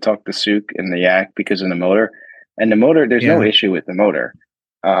like shit talk the Suk and the Yak because of the motor, and the motor, there's no issue with the motor.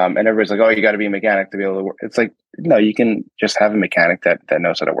 And everybody's like, oh, you got to be a mechanic to be able to work. It's like, no, you can just have a mechanic that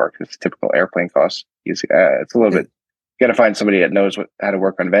knows how to work. It's typical airplane costs. It's a little bit, you got to find somebody that knows how to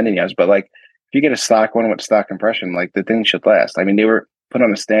work on Bendenieves. But like, if you get a stock one with stock compression, like the thing should last. I mean, they were put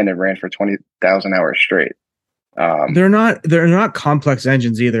on a stand and ran for 20,000 hours straight. They're not complex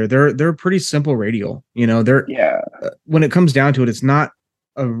engines either. They're pretty simple radial. You know, when it comes down to it, it's not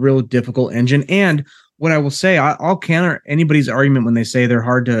a real difficult engine. And what I will say, I'll counter anybody's argument when they say they're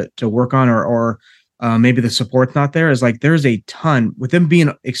hard to work on or maybe the support's not there, is like there's a ton with them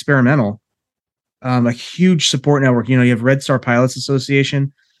being experimental, a huge support network. You know, you have Red Star Pilots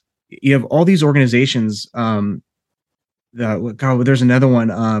Association, you have all these organizations. There's another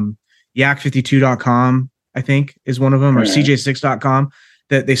one, yak52.com, I think is one of them, or cj6.com,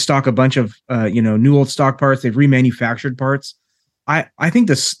 that they stock a bunch of new old stock parts. They've remanufactured parts. I think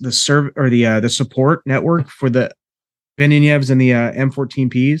the support network for the Beninievs and the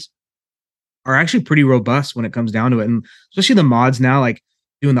M14Ps are actually pretty robust when it comes down to it, and especially the mods now, like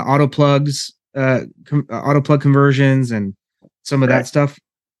doing the auto plug conversions and some of that stuff.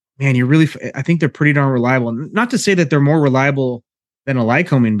 Man, I think they're pretty darn reliable. Not to say that they're more reliable than a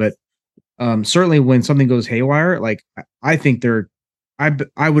Lycoming, but certainly when something goes haywire, like I think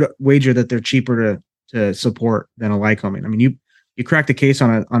I would wager that they're cheaper to support than a Lycoming. I mean, you crack the case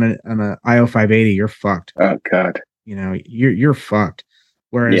on a IO 580, you're fucked. Oh God. You know, you're fucked.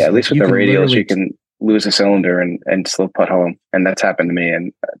 Whereas at least with the radials, you can lose a cylinder and still put home. And that's happened to me.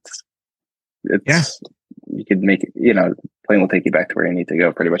 And you could make it, plane will take you back to where you need to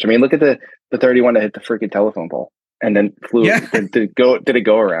go pretty much. I mean, look at the 31 that hit the freaking telephone pole and then flew. Yeah. Did it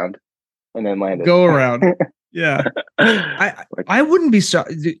go around and then landed? Go around. Yeah. I wouldn't be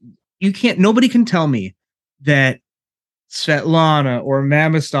sorry. Nobody can tell me that Svetlana or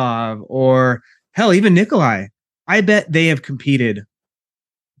Mamostov or hell, even Nikolai, I bet they have competed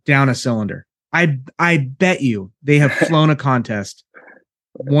down a cylinder. I bet you they have flown a contest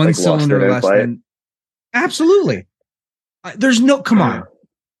one like cylinder less than. Absolutely. Come on.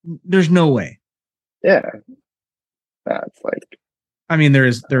 There's no way. Yeah. That's like. I mean, there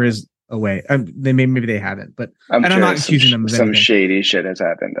is a way. Maybe they haven't, but I'm not accusing them of some anything. shady shit has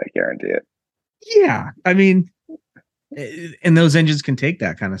happened. I guarantee it. Yeah, I mean, and those engines can take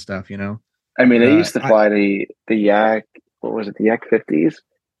that kind of stuff, I mean, they used to fly the Yak. What was it? The Yak 50s,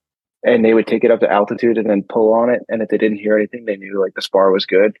 and they would take it up to altitude and then pull on it. And if they didn't hear anything, they knew like the spar was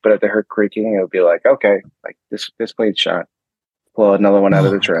good. But if they heard creaking, it would be like, okay, like this plane's shot. Pull another one out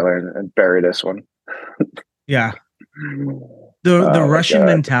of the trailer and bury this one. Yeah. The Russian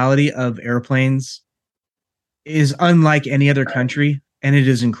mentality of airplanes is unlike any other country, and it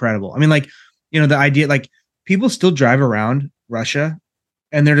is incredible. I mean, like, the idea, like, people still drive around Russia,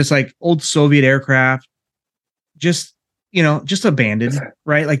 and they're just like old Soviet aircraft, just abandoned,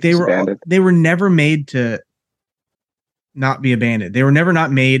 right? Like they were never made to not be abandoned. They were never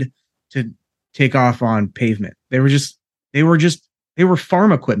not made to take off on pavement. They were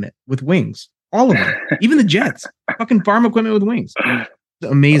farm equipment with wings. All of them, even the jets, fucking farm equipment with wings.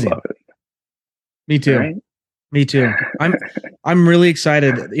 Amazing. Me too. Right? Me too. I'm really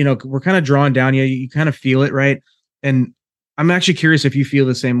excited. We're kind of drawing down. You kind of feel it, right? And I'm actually curious if you feel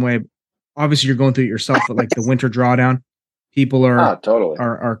the same way. Obviously, you're going through it yourself, but like the winter drawdown, people are totally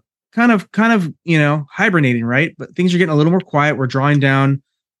are kind of hibernating, right? But things are getting a little more quiet. We're drawing down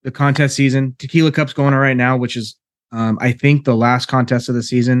the contest season. Tequila Cup's going on right now, which is I think the last contest of the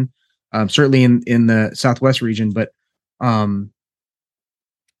season. Certainly in the Southwest region, but I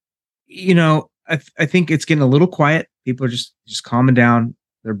think it's getting a little quiet. People are just calming down.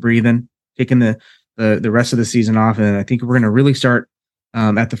 They're breathing, taking the rest of the season off, and I think we're going to really start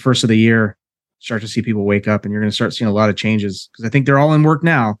at the first of the year, start to see people wake up, and you're going to start seeing a lot of changes because I think they're all in work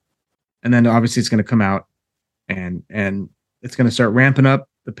now, and then obviously it's going to come out, and it's going to start ramping up.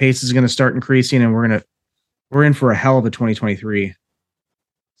 The pace is going to start increasing, and we're in for a hell of a 2023.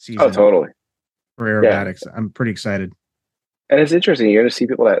 Season. Oh, totally. For aerobatics. Yeah. I'm pretty excited. And it's interesting. You're going to see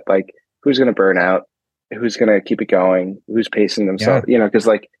people that like who's going to burn out, who's going to keep it going, who's pacing themselves, because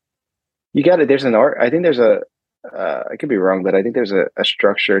like there's an art. I think there's I could be wrong, but I think there's a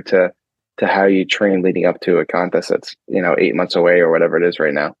structure to how you train leading up to a contest that's, 8 months away or whatever it is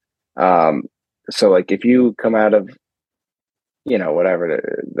right now. So like if you come out of,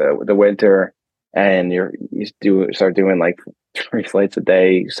 whatever the winter and you start doing like 3 flights a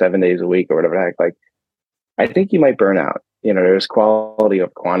day, 7 days a week or whatever the heck, like I think you might burn out. There's quality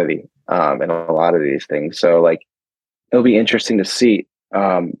of quantity in a lot of these things. So like it'll be interesting to see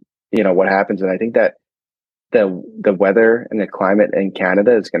what happens. And I think that the weather and the climate in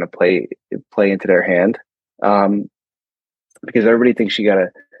Canada is going to play into their hand because everybody thinks you got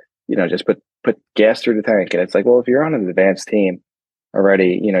to just put gas through the tank. And it's like, well, if you're on an advanced team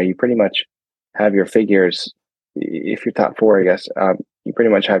already, you pretty much have your figures. If you're top 4, I guess, you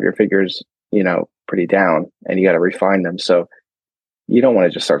pretty much have your figures, pretty down, and you got to refine them. So you don't want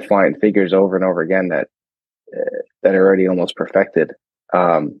to just start flying figures over and over again that are already almost perfected.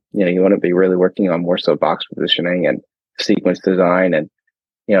 You want to be really working on more so box positioning and sequence design, and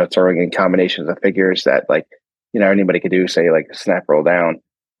throwing in combinations of figures that like anybody could do. Say like a snap roll down,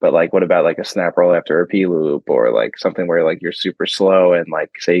 but like what about like a snap roll after a P loop, or like something where like you're super slow and like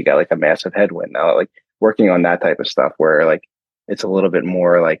say you got like a massive headwind. Now like working on that type of stuff where like it's a little bit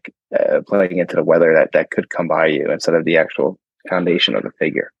more like playing into the weather that could come by you instead of the actual foundation of the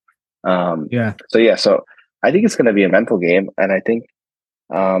figure. So I think it's going to be a mental game, and I think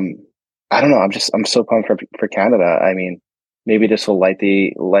I don't know. I'm so pumped for Canada. I mean, maybe this will light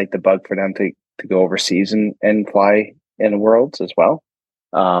the bug for them to go overseas and fly in the worlds as well.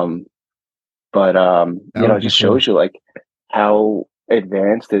 It just shows you like how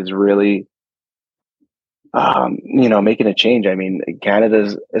advanced is really making a change. I mean,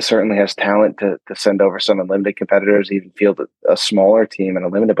 Canada certainly has talent to send over some unlimited competitors, even field a smaller team in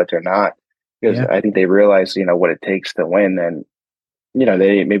unlimited, but they're not, because I think they realize, what it takes to win. And,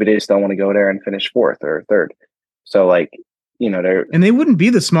 they just don't want to go there and finish 4th or 3rd. So like, and they wouldn't be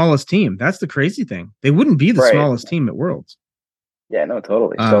the smallest team. That's the crazy thing. They wouldn't be the smallest team at Worlds. Yeah, no,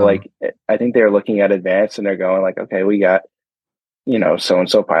 totally. So like, I think they're looking at advanced and they're going like, okay, we got,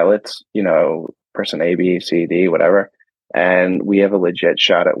 so-and-so pilots, person A, B, C, D, whatever, and we have a legit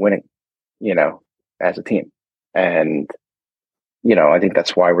shot at winning, as a team. And, I think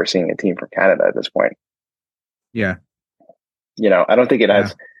that's why we're seeing a team from Canada at this point. Yeah. I don't think it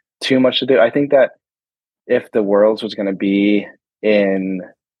has too much to do. I think that if the Worlds was going to be in,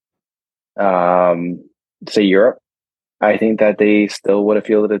 say, Europe, I think that they still would have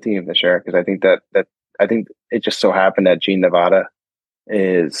fielded a team this year, because I think that I think it just so happened that Gene Nevada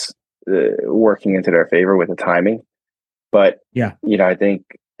is working into their favor with the timing. But I think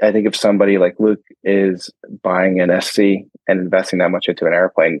if somebody like Luke is buying an SC and investing that much into an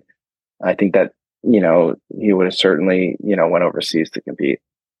airplane, I think that he would have certainly went overseas to compete.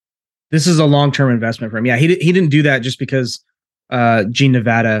 This is a long-term investment for him. Yeah, he didn't do that just because Gene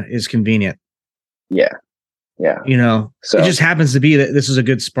Nevada is convenient. Yeah. So it just happens to be that this is a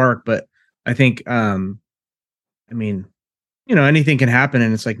good spark. But I think, anything can happen,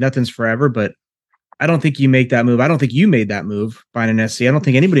 and it's like nothing's forever. But I don't think you make that move. I don't think you made that move buying an SC. I don't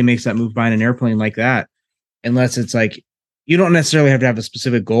think anybody makes that move buying an airplane like that, unless it's like you don't necessarily have to have a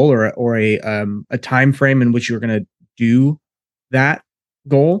specific goal or a time frame in which you're going to do that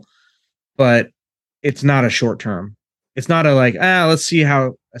goal. But it's not a short term. It's not a like, let's see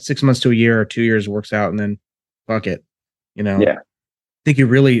how 6 months to a year or 2 years works out, and then fuck it. Yeah. I think you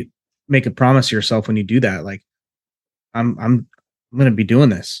really make a promise to yourself when you do that. Like, I'm going to be doing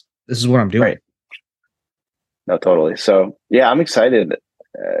this. This is what I'm doing. Right. No, totally. So yeah, I'm excited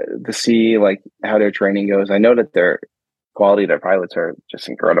to see like how their training goes. I know that their quality of their pilots are just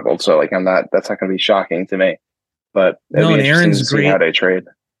incredible. So like, that's not going to be shocking to me. But no, and Aaron's great. How they trade.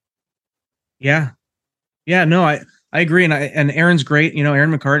 Yeah. No, I agree. And Aaron's great.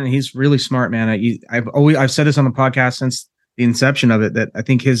 Aaron McCartan, he's really smart, man. I've said this on the podcast since the inception of it, that I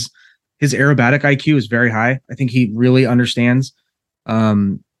think his aerobatic IQ is very high. I think he really understands,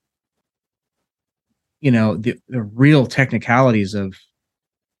 the real technicalities of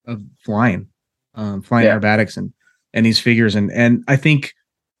flying aerobatics and these figures. And I think,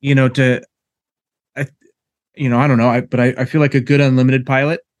 I don't know, but I feel like a good unlimited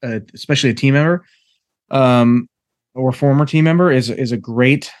pilot, especially a team member, or former team member is a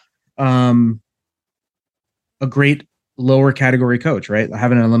great lower category coach, right?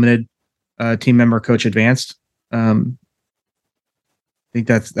 Having an unlimited team member coach advanced. I think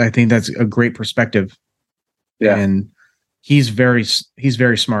that's a great perspective. Yeah. And he's very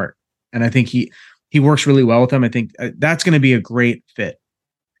smart. And I think he works really well with them. I think that's going to be a great fit.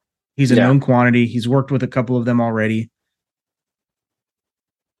 He's a known quantity. He's worked with a couple of them already.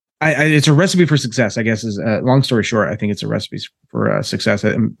 It's a recipe for success, I guess. Is long story short, I think it's a recipe for success.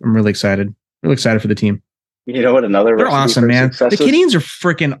 I'm really excited. Really excited for the team. You know what? They're awesome, man. The Canadians are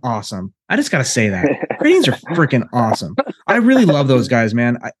freaking awesome. I just gotta say that Canadians are freaking awesome. I really love those guys,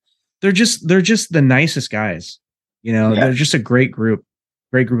 man. They're just the nicest guys. They're just a great group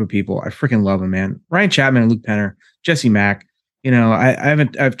of people. I freaking love them, man. Ryan Chapman and Luke Penner, Jesse Mack.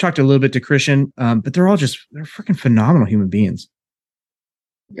 I've talked a little bit to Christian, but they're freaking phenomenal human beings.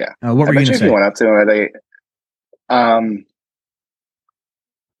 Yeah. What were you going to say? You went up to them, are they? Yeah,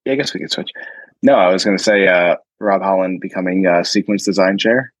 I guess we could switch. No, I was going to say Rob Holland becoming sequence design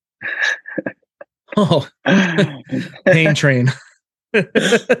chair. Oh, pain train.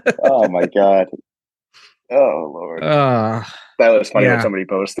 Oh my god. Oh Lord. That was funny when somebody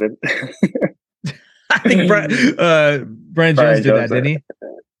posted. I think Brian Jones did that, didn't he?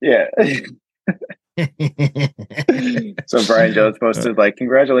 Yeah. So Brian Jones posted like,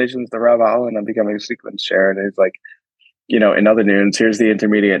 "Congratulations to Rob Holland on becoming a sequence chair," and it's like, in other news, here's the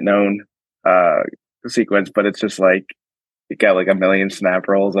intermediate known sequence, but it's just like it got like a million snap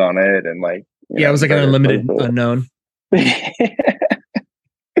rolls on it, and like it was like an unlimited unknown.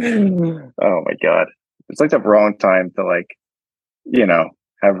 Oh my god, it's like the wrong time to like,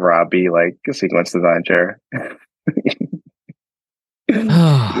 have Rob be like a sequence design chair.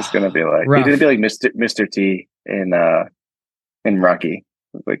 It's gonna be like he's gonna be like Mr. T in Rocky.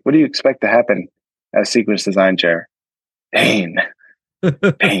 Like, what do you expect to happen as sequence design chair? Pain.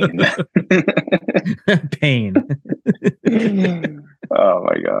 Pain. Pain. Oh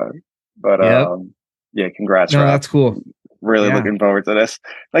my god. But congrats, Rob. That's cool. Really looking forward to this.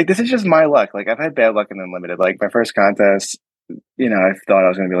 Like, this is just my luck. Like, I've had bad luck in Unlimited. Like, my first contest, I thought I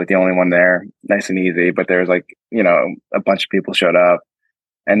was going to be like the only one there, nice and easy. But there was like, a bunch of people showed up,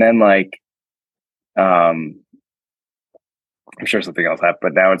 and then like, I'm sure something else happened.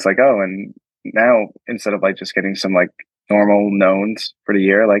 But now it's like, and now instead of like just getting some like normal knowns for the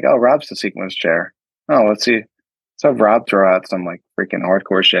year, like, Rob's the sequence chair. Oh, let's see. So Rob throw out some like freaking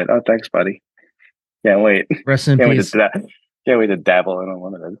hardcore shit. Oh, thanks, buddy. Can't wait. Rest in peace. Can't wait to dabble in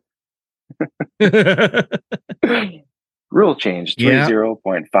Unlimited. Rule change Yeah.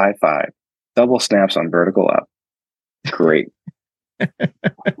 30.55. Double snaps on vertical up. Great.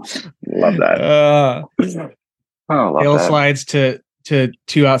 Love that. Oh, love tail that. slides to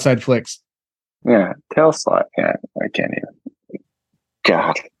two outside flicks. Yeah, tail slide. Yeah, I can't even.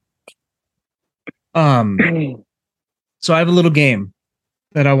 God. So I have a little game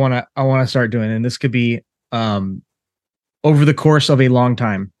that I wanna start doing, and this could be over the course of a long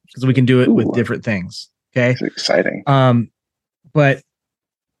time because we can do it with different things. Okay, It's exciting. But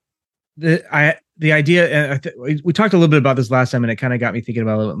the idea, and we talked a little bit about this last time, and it kind of got me thinking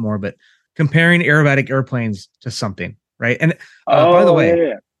about it a little bit more. But comparing aerobatic airplanes to something, right? And by the way,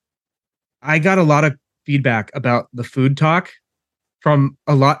 yeah. I got a lot of feedback about the food talk from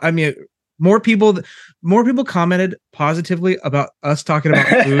a lot. I mean, more people commented positively about us talking about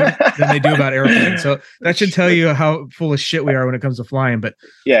food than they do about airplanes. So that should tell you how full of shit we are when it comes to flying. But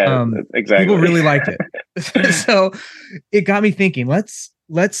yeah, exactly. People really liked it. So it got me thinking, let's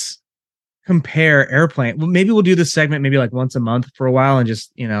compare airplane. Well, maybe we'll do this segment maybe like once a month for a while and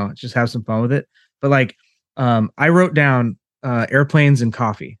just have some fun with it. But like I wrote down airplanes and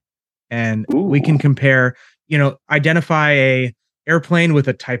coffee, and we can compare, identify a airplane with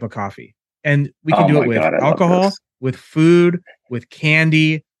a type of coffee. And we can do it with alcohol, with food, with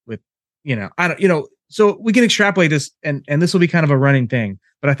candy, with, so we can extrapolate this and this will be kind of a running thing,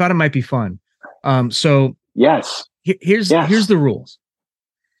 but I thought it might be fun. So yes, here's the rules.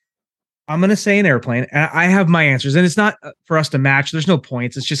 I'm going to say an airplane, and I have my answers, and it's not for us to match. There's no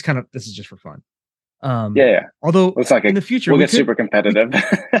points. It's just this is just for fun. Although in the future, we'll get super competitive.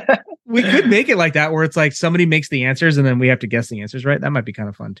 We could make it like that, where it's like somebody makes the answers and then we have to guess the answers, right? That might be kind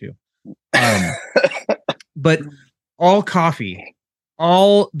of fun too. But all coffee,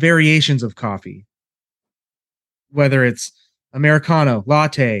 all variations of coffee, whether it's Americano,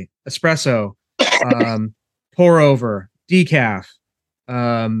 latte, espresso, pour over, decaf,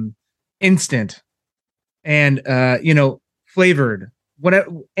 instant, and flavored, whatever,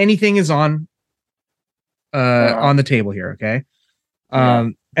 anything is on the table here. Okay.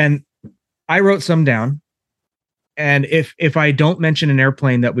 And I wrote some down. And if I don't mention an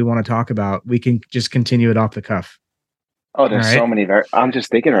airplane that we want to talk about, we can just continue it off the cuff. Oh, there's so many. I'm just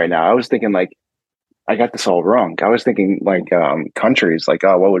thinking right now. I was thinking like, I got this all wrong. I was thinking like countries, like,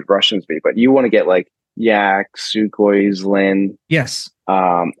 oh, what would Russians be? But you want to get like Yak, Sukhoi, Zlin. Yes.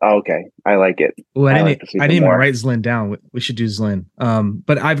 Okay. I like it. Well, I didn't even write Zlin down. We should do Zlin.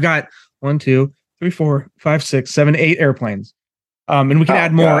 But I've got 1, 2, 3, 4, 5, 6, 7, 8 airplanes. And we can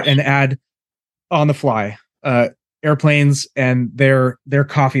add more and add on the fly. Airplanes and their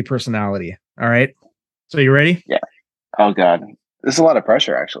coffee personality. All right. So you ready? Yeah. Oh God. This is a lot of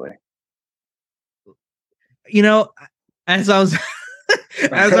pressure, actually. As I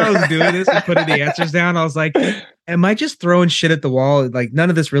was doing this and putting the answers down, I was like, am I just throwing shit at the wall? Like none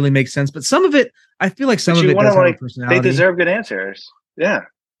of this really makes sense. But some of it, I feel like some of it does have a personality. They deserve good answers. Yeah.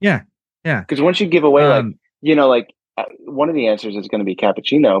 Yeah. Yeah. Because once you give away one of the answers is going to be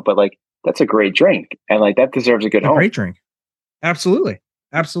cappuccino, but like that's a great drink, and like that deserves a good home. Great drink. Absolutely.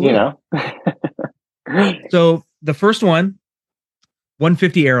 So the first one,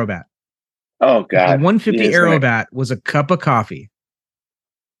 150 Aerobat. Oh God. The 150 Aerobat was a cup of coffee.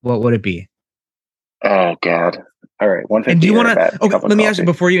 What would it be? Oh God. All right. 150. And do you want to? Okay, let me ask you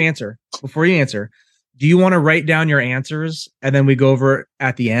before you answer. Do you want to write down your answers and then we go over it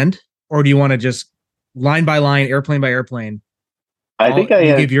at the end, or do you want to just line by line, airplane by airplane? I think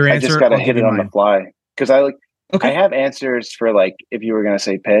I give your answer. I just got to hit it on the fly because I have answers for like if you were going to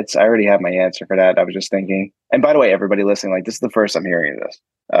say Pitts, I already have my answer for that. I was just thinking. And by the way, everybody listening, like this is the first I'm hearing of this,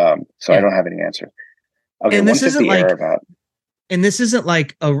 so I don't have any answer. Okay, and this isn't like. And this isn't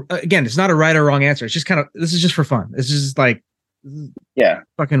like again, it's not a right or wrong answer. It's just this is just for fun. This is just like,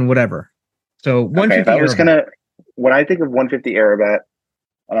 fucking whatever. So 150. When I think of 150 Aerobat,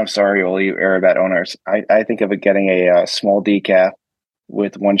 and I'm sorry, all you Aerobat owners, I think of it getting a small decaf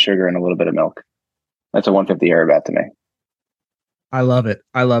with 1 sugar and a little bit of milk. That's a 150 Aerobat to me. I love it.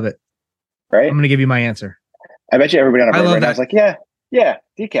 Right? I'm going to give you my answer. I bet you everybody on a right now is like, yeah,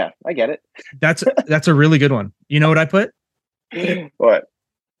 decaf. I get it. That's a really good one. You know what I put? What?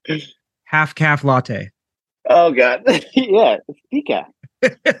 Half calf latte. Oh God. Yeah, it's decaf.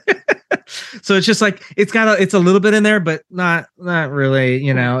 So it's just like it's a little bit in there, but not really,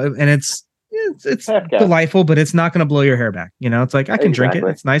 and it's delightful, but it's not going to blow your hair back. It's like I can drink it.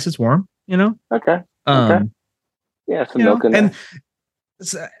 It's nice. It's warm. Okay. Yeah, some milk in there.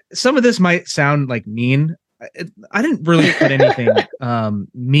 And some of this might sound like mean, I didn't really put anything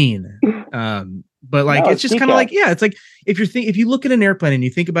mean. But like, No, it's just kind of like, yeah, it's like if you look at an airplane and you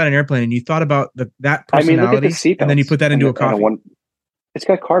think about an airplane and you thought about that I mean, look at the personality, seat belts. and then you put that into a coffee. It's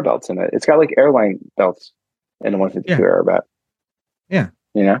got car belts in it. It's got like airline belts in the 152 Aerobat. Yeah.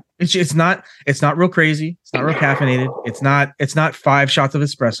 You know, it's not real crazy. It's not real caffeinated. It's not 5 shots of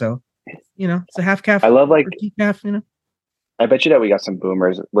espresso. You know, it's a half caff. I love like decaf, you know. I bet you that we got some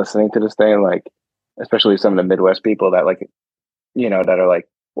boomers listening to this thing, like especially some of the Midwest people that like, you know, that are like,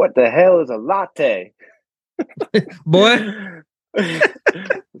 what the hell is a latte? Boy.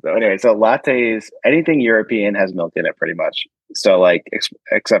 So anyway, so latte is anything European has milk in it pretty much. So like,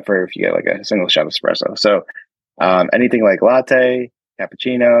 except for if you get like a single shot of espresso. So anything like latte,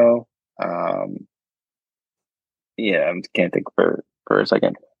 cappuccino, yeah, I can't think for a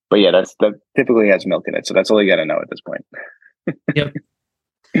second. But yeah, that typically has milk in it. So that's all you got to know at this point. Yep.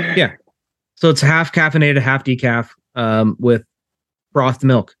 Yeah. So it's half caffeinated, half decaf, with frothed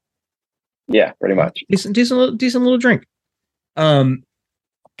milk. Yeah, pretty much. Decent little drink.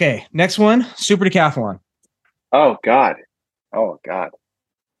 Okay, next one, Super Decathlon. Oh God.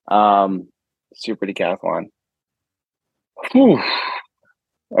 Super Decathlon. Whew.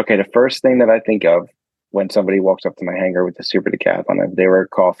 Okay, the first thing that I think of when somebody walks up to my hangar with the Super Decathlon, if they were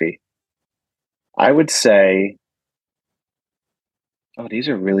coffee, I would say, oh, these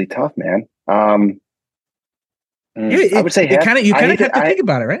are really tough, man. I would say you kind of have to think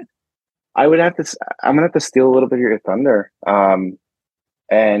about it, right? I'm gonna have to steal a little bit of your thunder,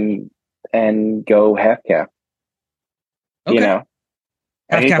 and go half cap. Okay. You know,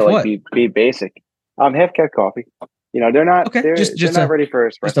 half I hate cap to like what? be basic. Half cap coffee. You know, they're not okay. They're not ready for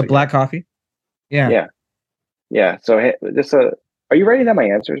espresso. Just a black coffee. Yeah. So are you writing down my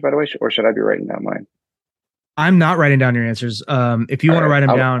answers, by the way, or should I be writing down mine? I'm not writing down your answers. If you want to write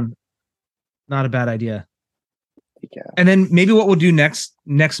them down, not a bad idea. Yeah. And then maybe what we'll do next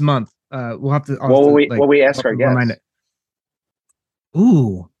month. We'll have to. We ask our guests.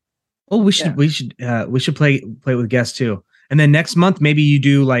 Ooh. Oh, we should play with guests too. And then next month, maybe we'll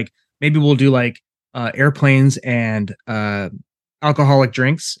do like airplanes and alcoholic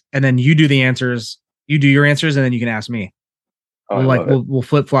drinks, and then you do the answers. You do your answers, and then you can ask me. We'll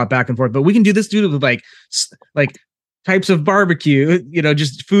flip flop back and forth, but we can do this with like types of barbecue, you know,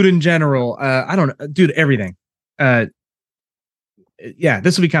 just food in general. I don't know, dude, everything. Yeah,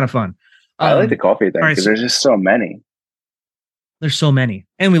 this will be kind of fun. I like the coffee thing because there's just so many. There's so many,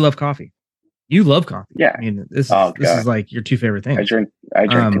 and we love coffee. You love coffee. Yeah, I mean, this is like your 2 favorite things. I drink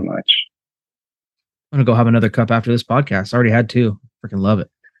too much. I'm gonna go have another cup after this podcast. I already had 2. Freaking love it.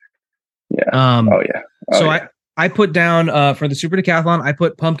 Yeah. I put down for the Super Decathlon, I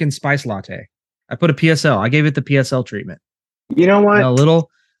put pumpkin spice latte. I put a PSL. I gave it the PSL treatment. You know what? A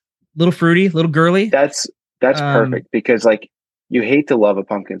little fruity, little girly. That's perfect because like you hate to love a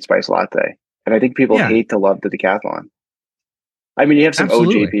pumpkin spice latte, and I think people hate to love the Decathlon. I mean, you have some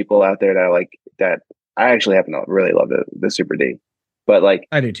OG people out there that are like that. I actually happen to really love the Super D, but like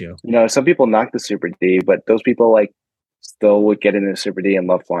I do too. You know, some people knock the Super D, but those people like still would get into the Super D and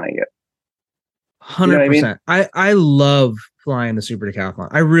love flying it. 100%. I love flying the Super Decathlon.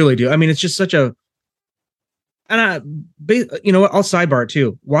 I really do. I mean, it's just such a, and you know what? I'll sidebar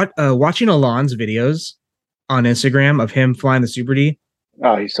too. Watching Alon's videos on Instagram of him flying the Super D.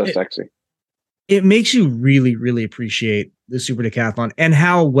 Oh, he's so sexy. It makes you really, really appreciate the Super Decathlon and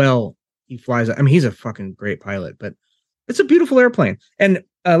how well he flies. I mean, he's a fucking great pilot, but it's a beautiful airplane. And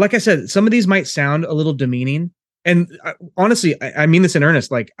like I said, some of these might sound a little demeaning. And honestly, I mean this in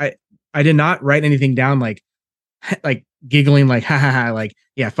earnest. Like I did not write anything down like giggling, like, ha ha ha, like,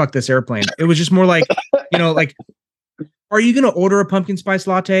 yeah, fuck this airplane. It was just more like, you know, like, are you going to order a pumpkin spice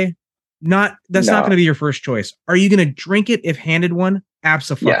latte? That's not going to be your first choice. Are you going to drink it if handed one?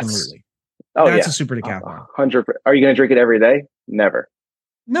 Absolutely. Yes. Oh, that's a Super Decathlon. 100%. Are you going to drink it every day? Never.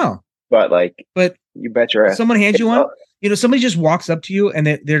 No. But you bet your ass. Someone hands you one, you know, somebody just walks up to you and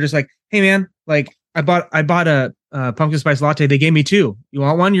they're just like, hey man, like I bought a pumpkin spice latte. They gave me 2. You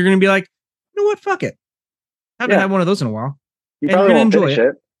want one? You're going to be like, you know what? Fuck it. I haven't had one of those in a while. You probably won't finish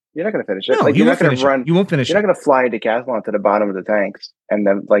it. You're not going to finish it. No, like, you won't finish it. You won't finish it. You're not going to fly a Decathlon to the bottom of the tanks and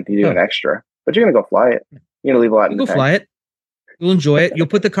then like you do an extra, but you're going to go fly it. You're going to leave a lot in the tank. Go fly it. You'll enjoy it. You'll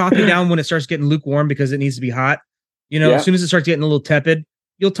put the coffee down when it starts getting lukewarm because it needs to be hot. You know, as soon as it starts getting a little tepid,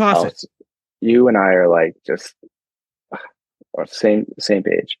 you'll toss it. You and I are like just same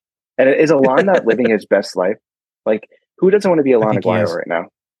page. And is Alon not living his best life? Like, who doesn't want to be Alon Aguayo right now?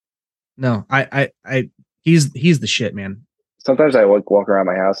 No, he's the shit, man. Sometimes I walk around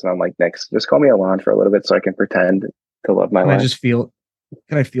my house and I'm like, next, just call me Alon for a little bit so I can pretend to love my life.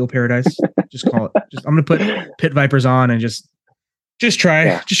 Can I feel paradise? Just call it. I'm gonna put Pit Vipers on and just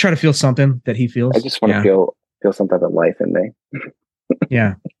try to feel something that he feels. I just want to feel some type of life in me.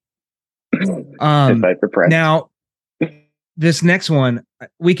 Yeah. Pit Viper Prince. Now, this next one,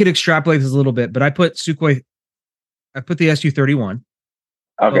 we could extrapolate this a little bit, but I put Sukhoi. I put the SU-31.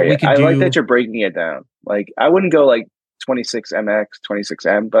 Okay, I like that you're breaking it down. Like, I wouldn't go like 26MX,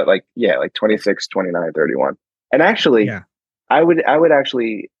 26M, but like, yeah, like 26, 29, 31. And actually, I would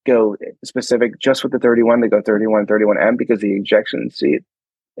actually go specific just with the 31 to go 31, 31M because the ejection seat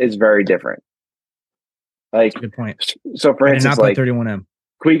is very different. Like, good point. So for instance, not like 31M.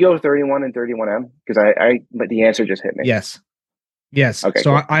 Can we go 31 and 31M? Because but the answer just hit me. Yes. Okay.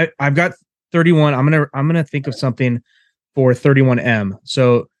 So cool. I've got 31. I'm gonna think of something for 31M.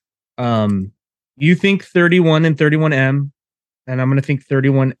 So, you think 31 and 31M, and I'm gonna think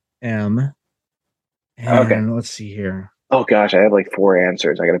 31M. And let's see here. Oh gosh, I have like 4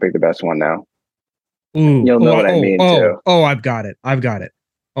 answers. I gotta pick the best one now. You'll know what I mean too. Oh, I've got it. Oh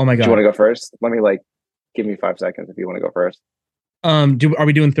my god. Do you want to go first? Let me give me 5 seconds if you want to go first. Are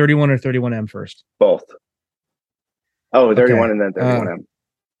we doing 31 or 31M first? Both. Oh, 31 and then 31M.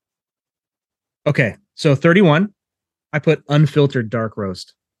 Okay. So 31, I put unfiltered dark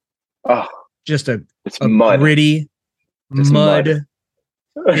roast. Oh, just a mud. Gritty mud.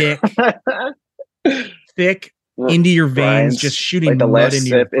 thick into your veins, just shooting like the mud last into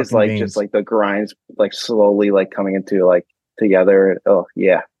sip your is like veins. Just like the grinds like slowly like coming into like together. Oh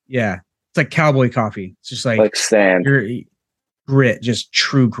yeah. It's like cowboy coffee. It's just like sand. Your grit, just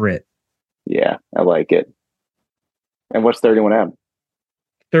true grit. Yeah, I like it. And what's 31M?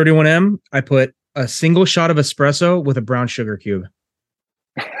 31M, I put a single shot of espresso with a brown sugar cube.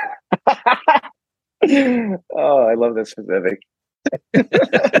 Oh, I love this specific.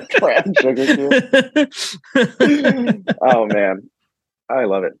 Brown sugar cube. Oh man, I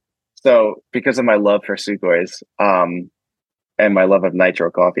love it. So because of my love for Sukhois, and my love of nitro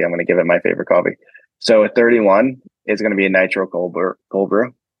coffee, I'm going to give it my favorite coffee. So at 31 is going to be a nitro cold brew.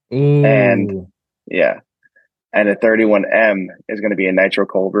 Ooh. And yeah. And a 31M is going to be a nitro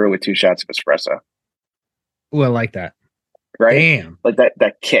cold brew with 2 shots of espresso. Ooh, I like that. Right? Damn. Like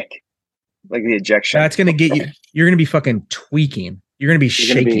that kick. Like the ejection. That's going to get you. You're going to be fucking tweaking. You're going to be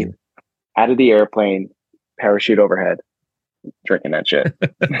shaking. Out of the airplane, parachute overhead, drinking that shit.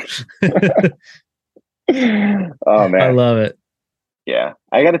 Oh, man. I love it. Yeah.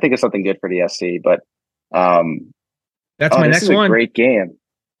 I got to think of something good for the SC, but that's my next one. Great game.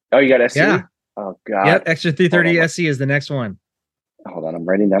 Oh, you got SC? Yeah. Oh, God. Yep. Extra 330 SC is the next one. Hold on. I'm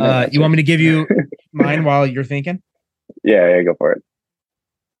writing down. You want me to give you mine while you're thinking? Yeah, go for it.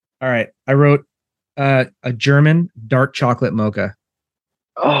 All right. I wrote a German dark chocolate mocha.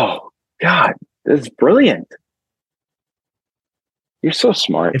 Oh, God. This is brilliant. You're so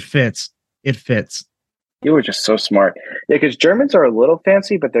smart. It fits. You were just so smart. Yeah, because Germans are a little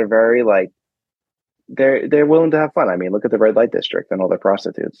fancy, but they're very like they're willing to have fun. I mean, look at the red light district and all their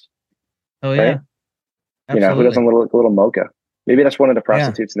prostitutes. Oh yeah. Right? You know, who doesn't look a little mocha? Maybe that's one of the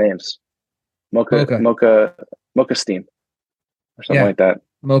prostitutes' names. Mocha Steam. Or something like that.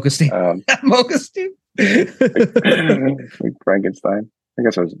 Mocha Steam. Mocha Steam. Like Frankenstein. I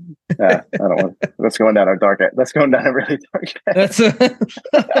guess it was. I don't want. That's going down a dark. That's going down a really dark. That's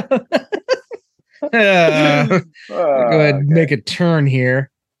go ahead and make a turn here.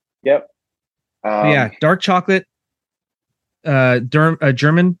 Yep. Dark chocolate.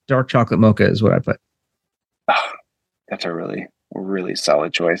 German dark chocolate mocha is what I put. Oh, that's a really, really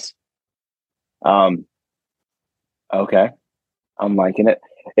solid choice. Okay, I'm liking it.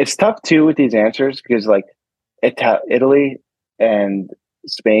 It's tough too with these answers because like Italy and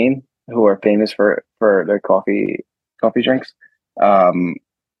Spain, who are famous for their coffee drinks,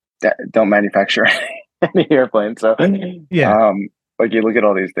 that don't manufacture any airplanes. So like you look at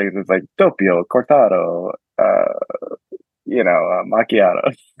all these things, it's like doppio, cortado,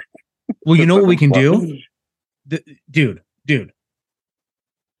 macchiato. Well, you know what we can do, dude.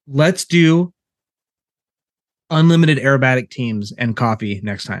 Let's do unlimited aerobatic teams and coffee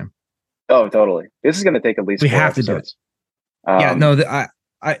next time. Oh, totally. This is going to take at least. We have episodes. to do it.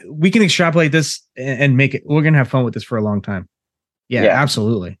 We can extrapolate this and make it. We're gonna have fun with this for a long time. Yeah.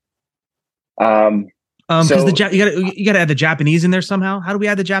 Absolutely. Because you gotta add the Japanese in there somehow. How do we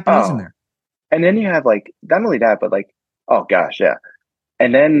add the Japanese in there? And then you have like not only that, but like, oh gosh, yeah.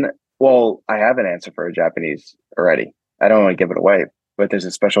 And then, well, I have an answer for a Japanese already. I don't want to give it away, but there's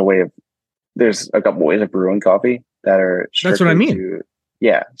a special way of. There's a couple ways of brewing coffee that are. That's what I mean.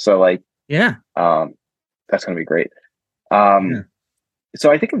 So like. Yeah. That's gonna be great. So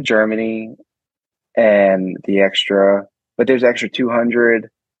I think of Germany and the extra, but there's extra 200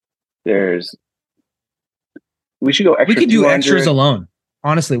 There's. We should go extra. We could do 200. extras alone.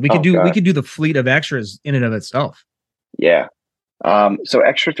 Honestly, we could God. we could do the fleet of extras in and of itself. Yeah. So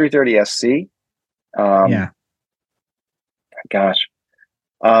extra 330 SC. Yeah. Gosh.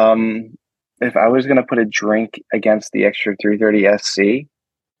 If I was gonna put a drink against the extra 330 SC,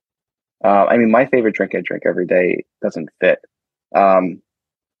 I mean, my favorite drink I drink every day doesn't fit.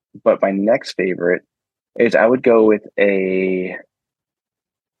 But my next favorite is I would go with a.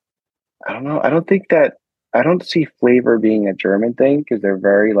 I don't know. I don't see flavor being a German thing because they're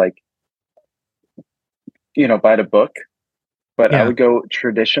very like, by the book. But I would go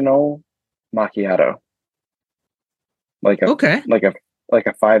traditional macchiato, like a like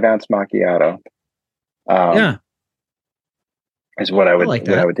a 5-ounce macchiato. Is what I would what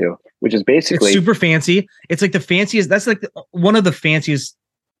I would do, which is basically it's super fancy. It's like the fanciest. That's like one of the fanciest,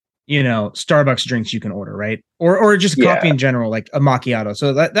 Starbucks drinks you can order, right? Or just coffee in general, like a macchiato.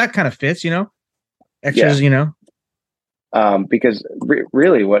 So that kind of fits, extras, because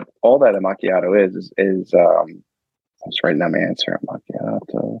really what all that a macchiato is I'm just writing down my answer.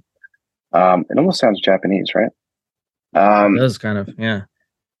 Macchiato. It almost sounds Japanese, right? It does kind of, yeah.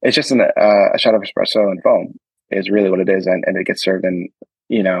 It's just a shot of espresso and foam is really what it is, and it gets served in,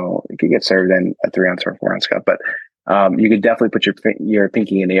 it could get served in a 3-ounce or 4-ounce cup, but you could definitely put your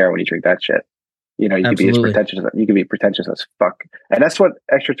pinky in the air when you drink that shit. You could be as pretentious. You could be pretentious as fuck, and that's what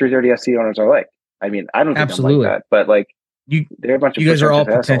extra 330 SC owners are like. I mean, I don't think I'm like that, but like they're a bunch of you guys are all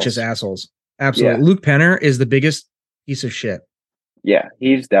pretentious assholes. Absolutely, yeah. Luke Penner is the biggest piece of shit. Yeah,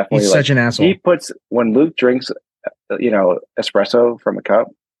 he's definitely such an asshole. When Luke drinks, espresso from a cup,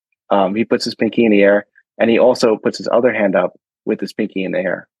 he puts his pinky in the air, and he also puts his other hand up with his pinky in the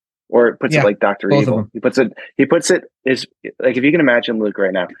air, or puts it like Dr. Evil. He puts it is like, if you can imagine Luke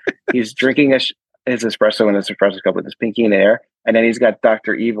right now, he's drinking his espresso in his espresso cup with his pinky in the air, and then he's got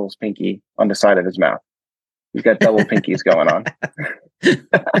Dr. Evil's pinky on the side of his mouth. He's got double pinkies going on.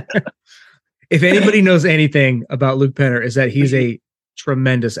 If anybody knows anything about Luke Penner, is that he's a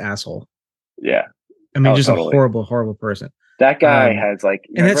tremendous asshole. Yeah. I mean, just totally. A horrible, horrible person. That guy has like,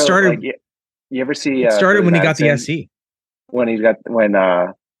 and it started. You ever see? It started when he got the SC.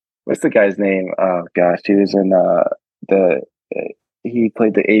 What's the guy's name? Oh gosh, he was in he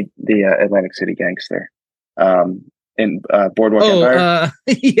played the Atlantic City gangster, in Boardwalk Empire.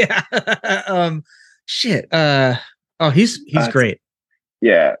 Yeah. Shit. He's great.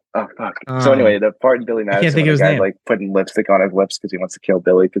 Yeah. Oh fuck. So anyway, the part in Billy Madison, I can't think of his name. Like putting lipstick on his lips because he wants to kill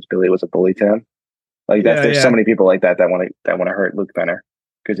Billy because Billy was a bully to him. Like that. There's so many people like that want to hurt Luke Penner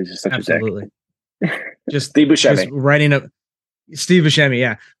because he's just such a dick. Just Steve Buscemi. Just writing Steve Buscemi,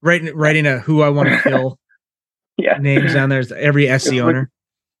 yeah. Writing a who I want to kill names down there. Every SC owner.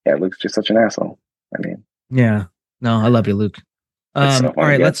 Yeah, Luke's just such an asshole. I mean. Yeah. No, I love you, Luke. All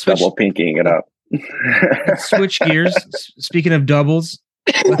right, let's switch. Double pinking it up. Let's switch gears. Speaking of doubles,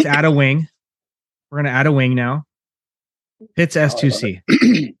 let's add a wing. We're gonna add a wing now. Pitt's S2C.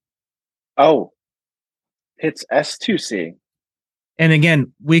 Pitt's S2C. And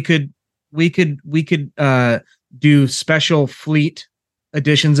again, we could do special fleet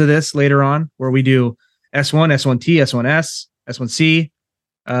editions of this later on, where we do S1, S1T, S1S, S1C,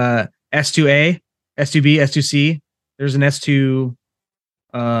 S2A, S2B, S2C. There's an S2.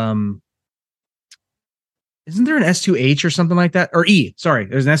 Isn't there an S2H or something like that? Or E? Sorry,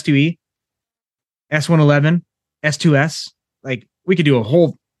 there's an S2E, S111, S2S. Like, we could do a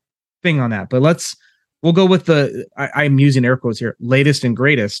whole thing on that, but we'll go with I'm using air quotes here, latest and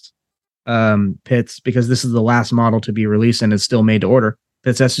greatest Pitts, because this is the last model to be released and is still made to order.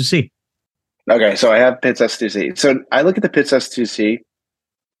 Pitts S2C. Okay, so I have Pitts S2C. So I look at the Pitts S2C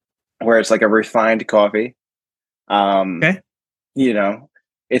where it's like a refined coffee. Okay.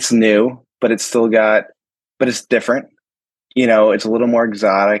 It's new, but it's different. It's a little more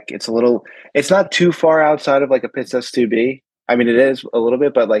exotic. It's not too far outside of like a Pitts S2B. I mean, it is a little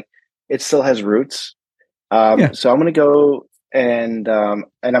bit, but like it still has roots. So I'm going to go and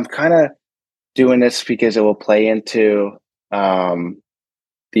I'm kind of doing this because it will play into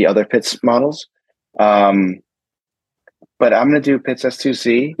the other Pitts models. But I'm going to do Pitts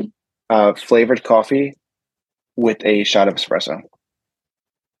S2C flavored coffee with a shot of espresso.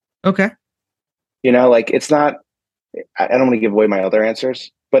 Okay. It's not, I don't want to give away my other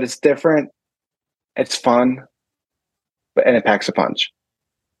answers, but it's different. It's fun, and it packs a punch.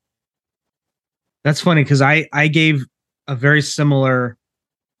 That's funny because I gave a very similar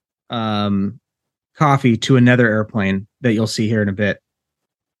coffee to another airplane that you'll see here in a bit.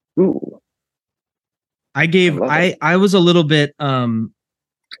 Ooh. I was a little bit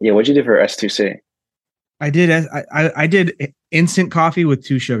what'd you do for S2C? I did instant coffee with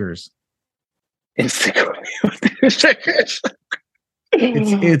 2 sugars. instant coffee with two sugars.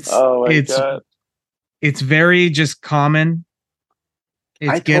 It's oh my it's god! it's very just common. It's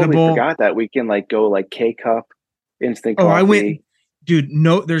I totally gettable. forgot that we can like go like K cup, instant Oh, coffee. I went, dude.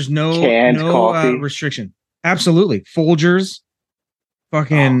 No, there's Canned no coffee. restriction. Absolutely, Folgers,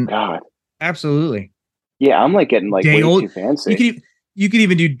 fucking God. absolutely. Yeah, I'm like getting like Day way old. too fancy. You could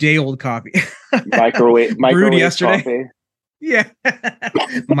even do day old coffee. Microwave yesterday. coffee. Yeah,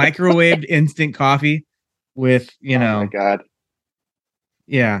 microwaved instant coffee with Oh my god.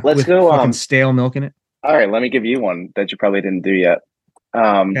 Yeah, Let's with go. fucking stale milk in it. All right, let me give you one that you probably didn't do yet.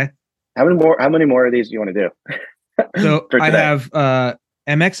 Okay. How many more of these do you want to do? So I have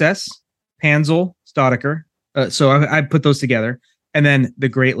MXS, Panzel, Staudacher. So I put those together, and then the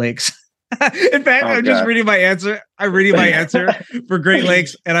Great Lakes. In fact, I'm just reading my answer. I'm reading my answer for Great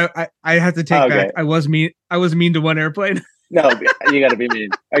Lakes, and I have to take back. I was mean to one airplane. No, you got to be mean.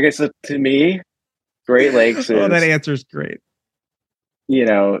 Okay, so to me, Great Lakes is. Oh, that answer is great. You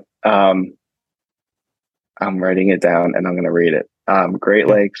know, I'm writing it down, and I'm going to read it. Great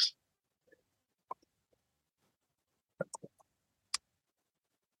Lakes.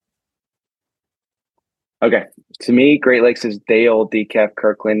 Okay. To me, Great Lakes is day old decaf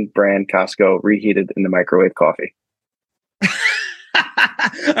Kirkland brand Costco reheated in the microwave coffee.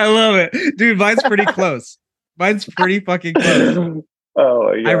 I love it. Dude, mine's pretty close. Mine's pretty fucking close.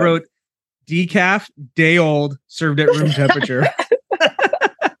 Oh, my God. I wrote decaf, day old, served at room temperature.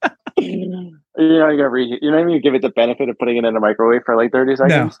 You're not even gonna give it the benefit of putting it in a microwave for like 30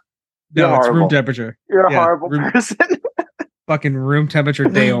 seconds? No, it's room temperature. You're a horrible person. Fucking room temperature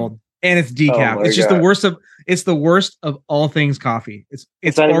day old. And it's decaf. It's just the worst of all things coffee.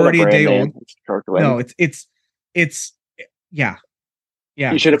 It's already a day old. No, it's yeah.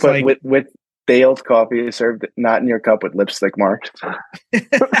 You should have put with day old coffee served not in your cup with lipstick marks.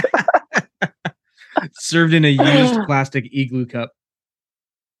 Served in a used plastic igloo cup.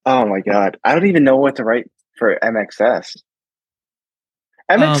 Oh my God. I don't even know what to write for MXS.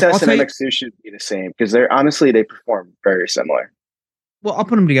 MXS and MX2 should be the same because they perform very similar. Well, I'll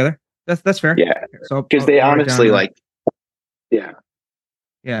put them together. That's fair. Yeah. So because they honestly yeah.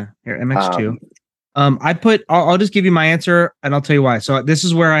 Here, MX2. I'll just give you my answer and I'll tell you why. So this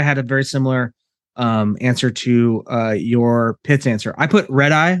is where I had a very similar answer to your Pitts answer. I put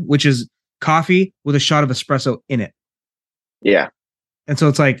Red Eye, which is coffee with a shot of espresso in it. Yeah. And so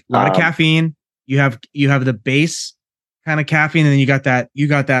it's like a lot of caffeine. You have the base kind of caffeine, and then you got that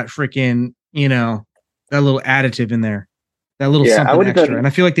freaking, that little additive in there. That little something extra. And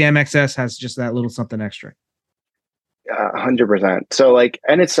I feel like the MXS has just that little something extra. 100%. So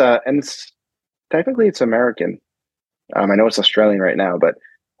and it's technically it's American. I know it's Australian right now, but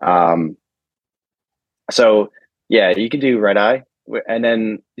so yeah, you can do Red Eye, and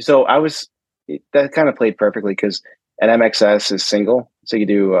then so that kind of played perfectly because an MXS is single, so you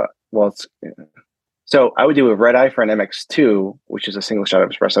do so I would do a Red Eye for an MX2, which is a single shot of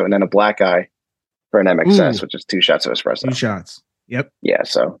espresso, and then a Black Eye for an MXS, which is 2 shots of espresso. 2 shots. Yep. Yeah.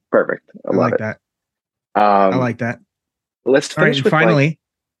 So perfect. I like love that. I like that. Let's finish with finally.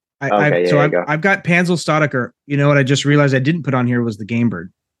 I've got Panzel Staudacher. You know what? I just realized I didn't put on here was the Game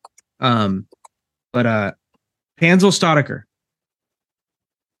Bird. But Panzel Staudacher.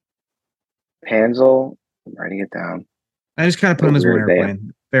 Panzel. I'm writing it down. I just kind of put them as one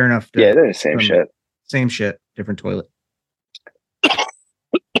airplane. Fair enough. Yeah, they're the same shit. Same shit, different toilet.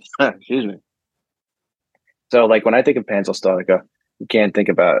 Excuse me. So, when I think of Panzel Staudacher,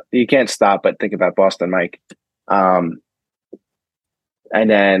 you can't stop but think about Boston Mike. And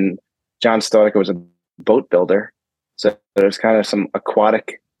then John Staudacher was a boat builder. So there's kind of some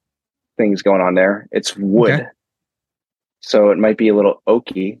aquatic things going on there. It's wood. Okay. So it might be a little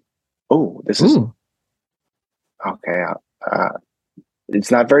oaky. Oh, this is okay.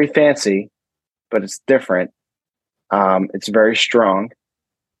 It's not very fancy, but it's different. It's very strong.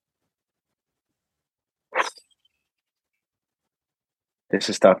 This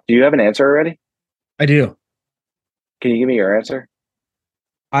is tough. Do you have an answer already? I do. Can you give me your answer?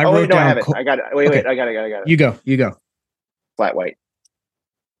 I wrote down. I have it. I got it. Wait. I got it. You go. Flat white.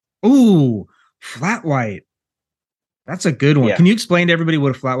 Ooh, flat white. That's a good one. Yeah. Can you explain to everybody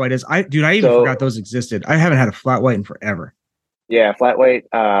what a flat white is? I even forgot those existed. I haven't had a flat white in forever. Yeah, flat white.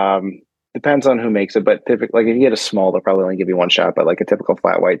 Depends on who makes it, but typically, if you get a small, they'll probably only give you 1 shot. But a typical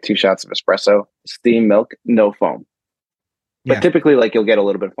flat white, 2 shots of espresso, steam milk, no foam. But typically, you'll get a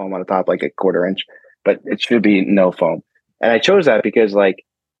little bit of foam on the top, a 1/4 inch. But it should be no foam. And I chose that because, sorry,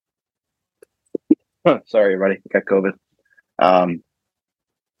 everybody, got COVID.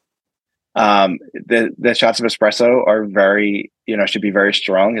 The shots of espresso are very, should be very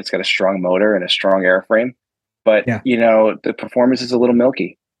strong. It's got a strong motor and a strong airframe, but Yeah. The performance is a little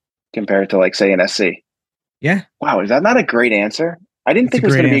milky compared to like say an SC. Yeah. Wow, is that not a great answer? I didn't That's think a it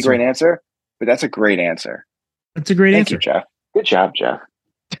was great going to be a answer. great answer, but that's a great answer. That's a great Thank answer. you, Jeff. Good job, Jeff.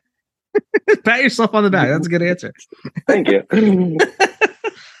 Pat yourself on the back. That's a good answer. Thank you.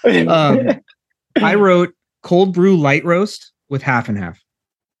 I wrote cold brew light roast with half and half.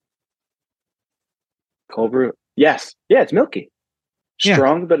 Cold brew. Yes. Yeah, it's milky. Yeah.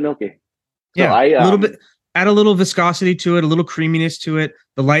 Strong but milky. So Yeah, a little bit. Add a little viscosity to it, a little creaminess to it.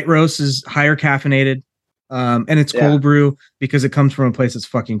 The light roast is higher caffeinated, and it's cold brew because it comes from a place that's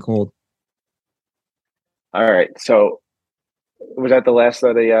fucking cold. All right. So was that the last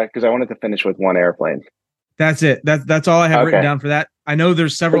of the? Because I wanted to finish with one airplane. That's it. That's all I have written down for that. I know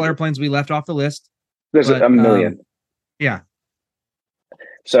there's several airplanes we left off the list. There's a million. Yeah.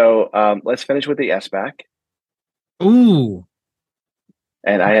 So let's finish with the S-back. Ooh.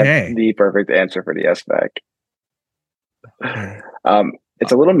 And I have the perfect answer for the S-back. Okay.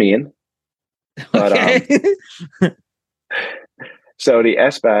 It's a little mean. But, so the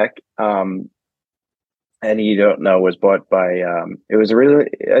S-back, and you don't know, was bought by, it was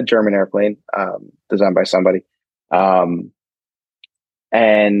a German airplane designed by somebody.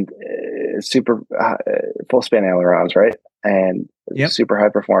 And super full span ailerons, right? And super high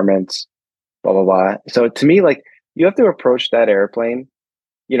performance, blah, blah, blah. So to me, like, you have to approach that airplane.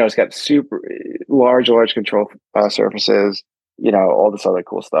 It's got super large control surfaces, all this other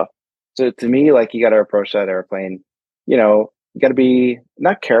cool stuff. So to me, like, you got to approach that airplane, you got to be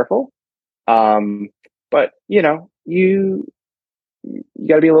not careful, but you got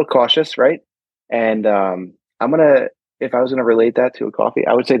to be a little cautious, right? And if I was gonna relate that to a coffee,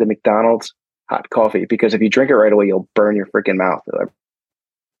 I would say the McDonald's hot coffee, because if you drink it right away, you'll burn your freaking mouth.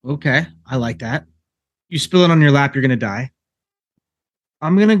 Okay, I like that. You spill it on your lap, you're gonna die.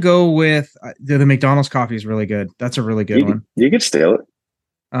 I'm gonna go with the McDonald's coffee is really good. That's a really good one. You could steal it.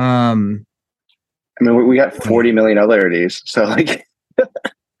 I mean, we got 40 million other of these, so like.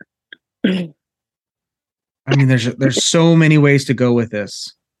 I mean, there's so many ways to go with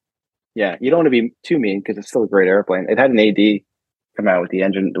this. Yeah, you don't want to be too mean because it's still a great airplane. It had an AD come out with the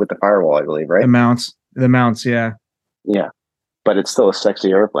engine with the firewall, I believe, right? The mounts, yeah. Yeah, but it's still a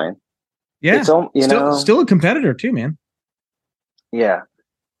sexy airplane. Yeah, it's still a competitor too, man. Yeah,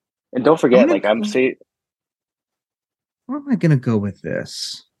 and don't forget, where am I gonna go with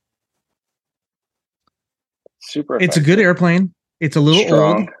this? Super. It's a good airplane. It's a little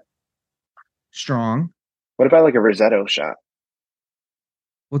old. Strong. What about like a Rosetto shot?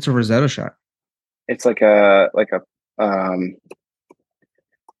 What's a Rosetto shot? It's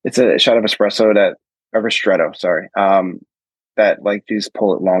it's a shot of espresso ristretto, sorry. That like you just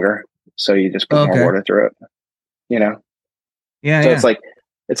pull it longer, so you just put more water through it. Yeah. So it's like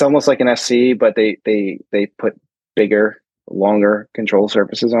it's almost like an SC, but they put bigger, longer control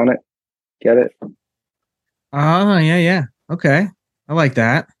surfaces on it. Get it? Yeah. Okay, I like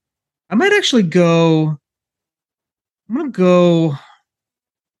that. I might actually go. I'm gonna go.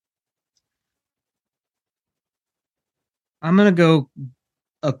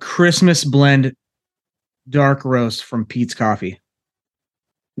 A Christmas blend dark roast from Pete's Coffee.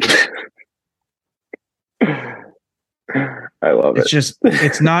 I love it.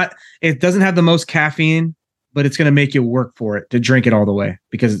 It doesn't have the most caffeine, but it's going to make you work for it to drink it all the way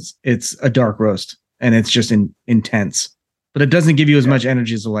because it's a dark roast and it's just intense, but it doesn't give you as much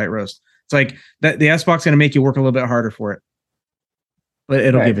energy as a light roast. It's like that the S-Box is going to make you work a little bit harder for it, but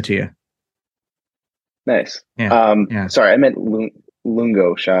it'll give it to you. Nice. Yeah. Sorry, I meant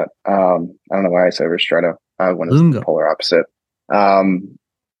Lungo shot. I don't know why I said ristretto. When it's the polar opposite.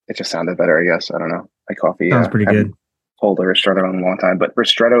 It just sounded better, I guess. I don't know. My coffee sounds pretty good. Pulled a ristretto in a long time, but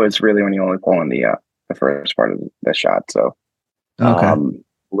ristretto is really when you only pull in the first part of the shot. So,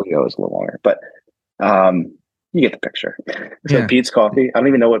 Lungo is a little longer, but you get the picture. So Pete's Coffee. I don't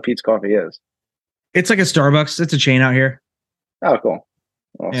even know what Pete's Coffee is. It's like a Starbucks. It's a chain out here. Oh, cool.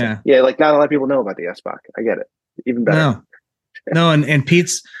 Awesome. Yeah. Like not a lot of people know about the S-Bach. I get it. Even better. No, and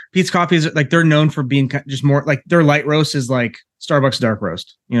Pete's Coffee is like they're known for being just more like their light roast is like Starbucks dark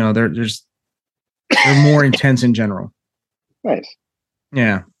roast. They're more intense in general. Nice.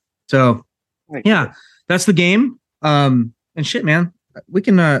 Yeah. So that's the game. And shit, man, we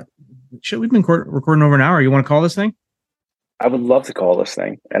can. We've been recording over an hour. You want to call this thing? I would love to call this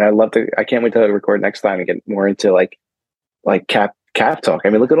thing, and I can't wait to record next time and get more into like cap talk. I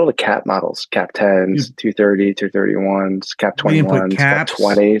mean, look at all the cap models: cap 10s, 230, 231s, cap 21s, cap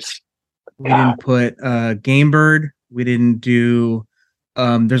 20s. We didn't put Game Bird. We didn't do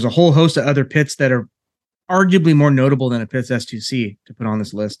There's a whole host of other pits that are arguably more notable than a Pits S2C to put on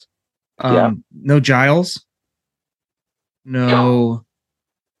this list. No Giles. No.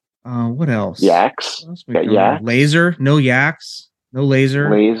 What else? Yaks. Yaks. Laser. No Yaks. No Laser.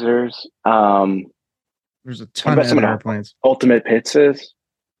 Lasers. There's a ton of other airplanes. Ultimate Pitses.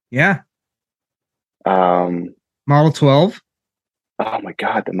 Yeah. Model 12. Oh my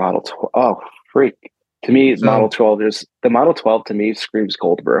God, the Model 12. Oh, freak. To me, Model 12 is the Model 12 to me screams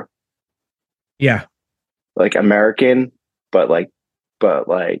cold brew. Yeah. Like American, but like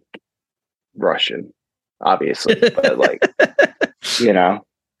Russian, obviously. But like, you know.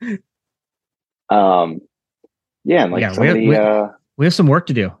 Yeah, and like somebody we have some work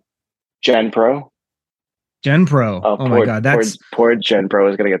to do. Gen Pro. Oh my God, that's poor Gen Pro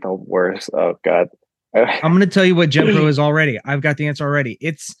is gonna get the worst. Oh God. I'm gonna tell you what Gen Pro is already. I've got the answer already.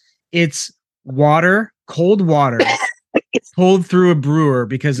 It's water, cold water, pulled through a brewer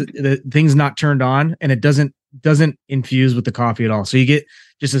because the thing's not turned on and it doesn't infuse with the coffee at all. So you get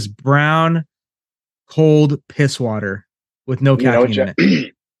just this brown, cold piss water with no caffeine in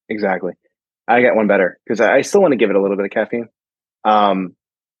it. Exactly. I got one better because I still want to give it a little bit of caffeine.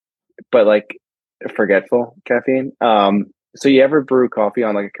 But like forgetful caffeine. So you ever brew coffee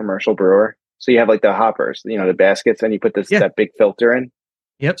on like a commercial brewer? So you have like the hoppers, the baskets, and you put that big filter in.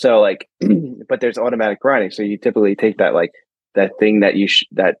 Yep. So like, but there's automatic grinding. So you typically take that like that thing that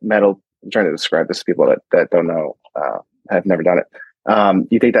that metal. I'm trying to describe this to people that don't know, have never done it.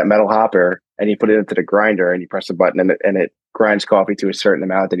 You take that metal hopper and you put it into the grinder and you press a button and it grinds coffee to a certain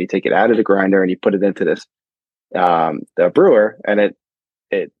amount. Then you take it out of the grinder and you put it into this the brewer and it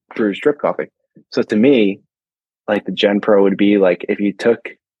brews drip coffee. So to me, like the Gen Pro would be like if you took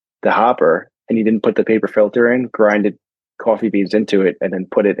the hopper and you didn't put the paper filter in, grinded coffee beans into it, and then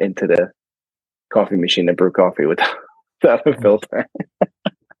put it into the coffee machine and brew coffee without a filter.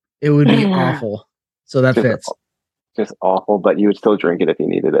 It would be awful. So that fits. Just awful, but you would still drink it if you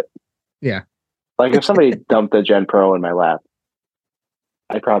needed it. Yeah. Like if somebody dumped a Gen Pro in my lap,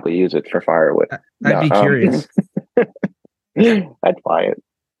 I'd probably use it for firewood. I'd be curious. I'd buy it.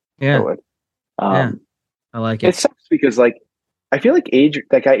 Yeah. I would. I like it. It sucks because like I feel like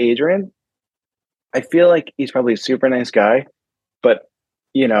that guy Adrian, I feel like he's probably a super nice guy, but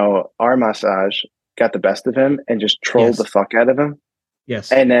our massage got the best of him and just trolled the fuck out of him.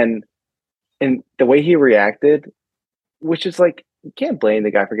 Yes. And then and the way he reacted, which is like you can't blame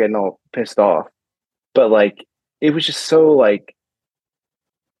the guy for getting all pissed off, but like it was just so like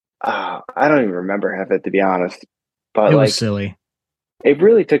I don't even remember half it, to be honest. But it like was silly. It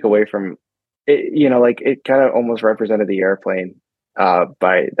really took away from it, like it kind of almost represented the airplane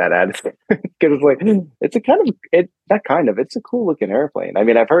by that attitude. Because like it's it's a cool looking airplane. I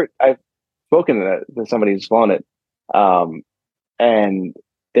mean, I've spoken to somebody who's flown it, and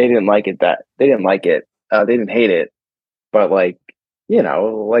they didn't like it. They didn't hate it, but like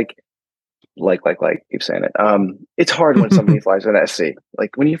keep saying it. It's hard when somebody flies an SC.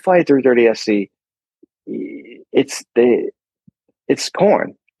 Like when you fly a 330 SC, it's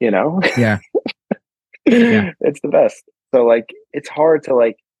corn, Yeah. Yeah. It's the best. So like it's hard to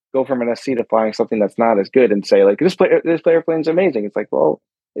like go from an SC to flying something that's not as good and say like this airplane's amazing. It's like, well,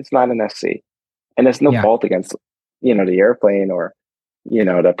 it's not an SC. And it's no fault against the airplane or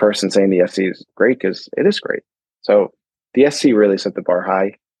the person saying the SC is great, because it is great. So the SC really set the bar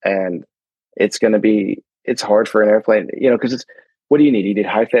high, and it's hard for an airplane, because it's, what do you need? You need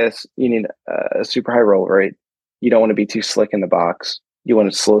high fast, you need a super high roll rate. You don't want to be too slick in the box. You want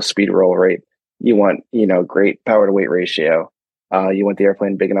a slow speed roll rate. You want, great power to weight ratio. You want the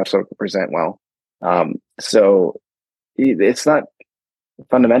airplane big enough so it can present well. So it's not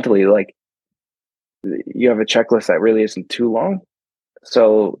fundamentally like you have a checklist that really isn't too long.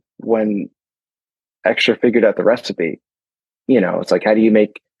 So when Extra figured out the recipe, it's like, how do you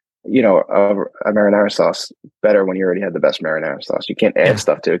make, a marinara sauce better when you already have the best marinara sauce? You can't add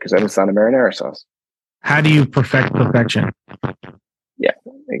stuff to it because then it's not a marinara sauce. How do you perfect perfection? Yeah,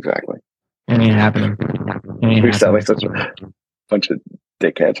 exactly. It ain't happening. We're selling such a bunch of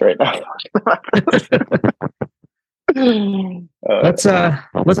dickheads right now. Let's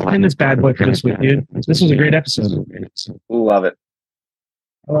end this bad boy for this week, dude. This was a great episode. Love it.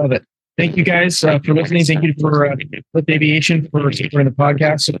 I love it. Thank you guys for listening. Thank you for Lift Aviation for supporting the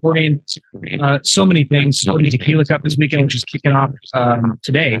podcast, supporting so many things. Supporting Tequila Cup this weekend, which is kicking off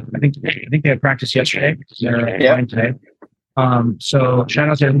today. I think they had practice yesterday. They're flying today. So shout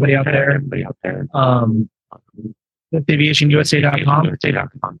out to everybody out there.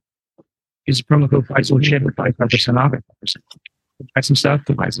 LiftAviationUSA.com. Use the promo code FlightSoulChip for 5% off. buy some stuff.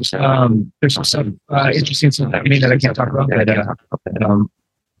 There's some stuff interesting stuff that I can't talk about. I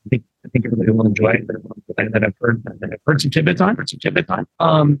think everybody will enjoy it. That I've heard some tidbits on. We'll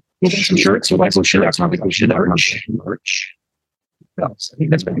get some shirts. We'll buy some shirts. Merch. I think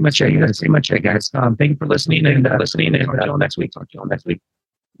that's pretty much it, guys. Thank you for listening and until next week. Talk to you all next week.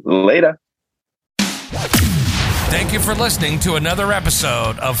 Later. Thank you for listening to another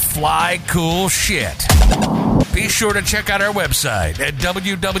episode of Fly Cool Shit. Be sure to check out our website at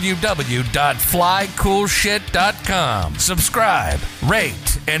www.flycoolshit.com. Subscribe,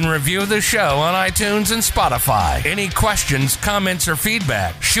 rate, and review the show on iTunes and Spotify. Any questions, comments, or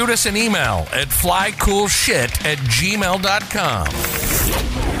feedback, shoot us an email at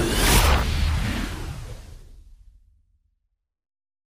flycoolshit@gmail.com.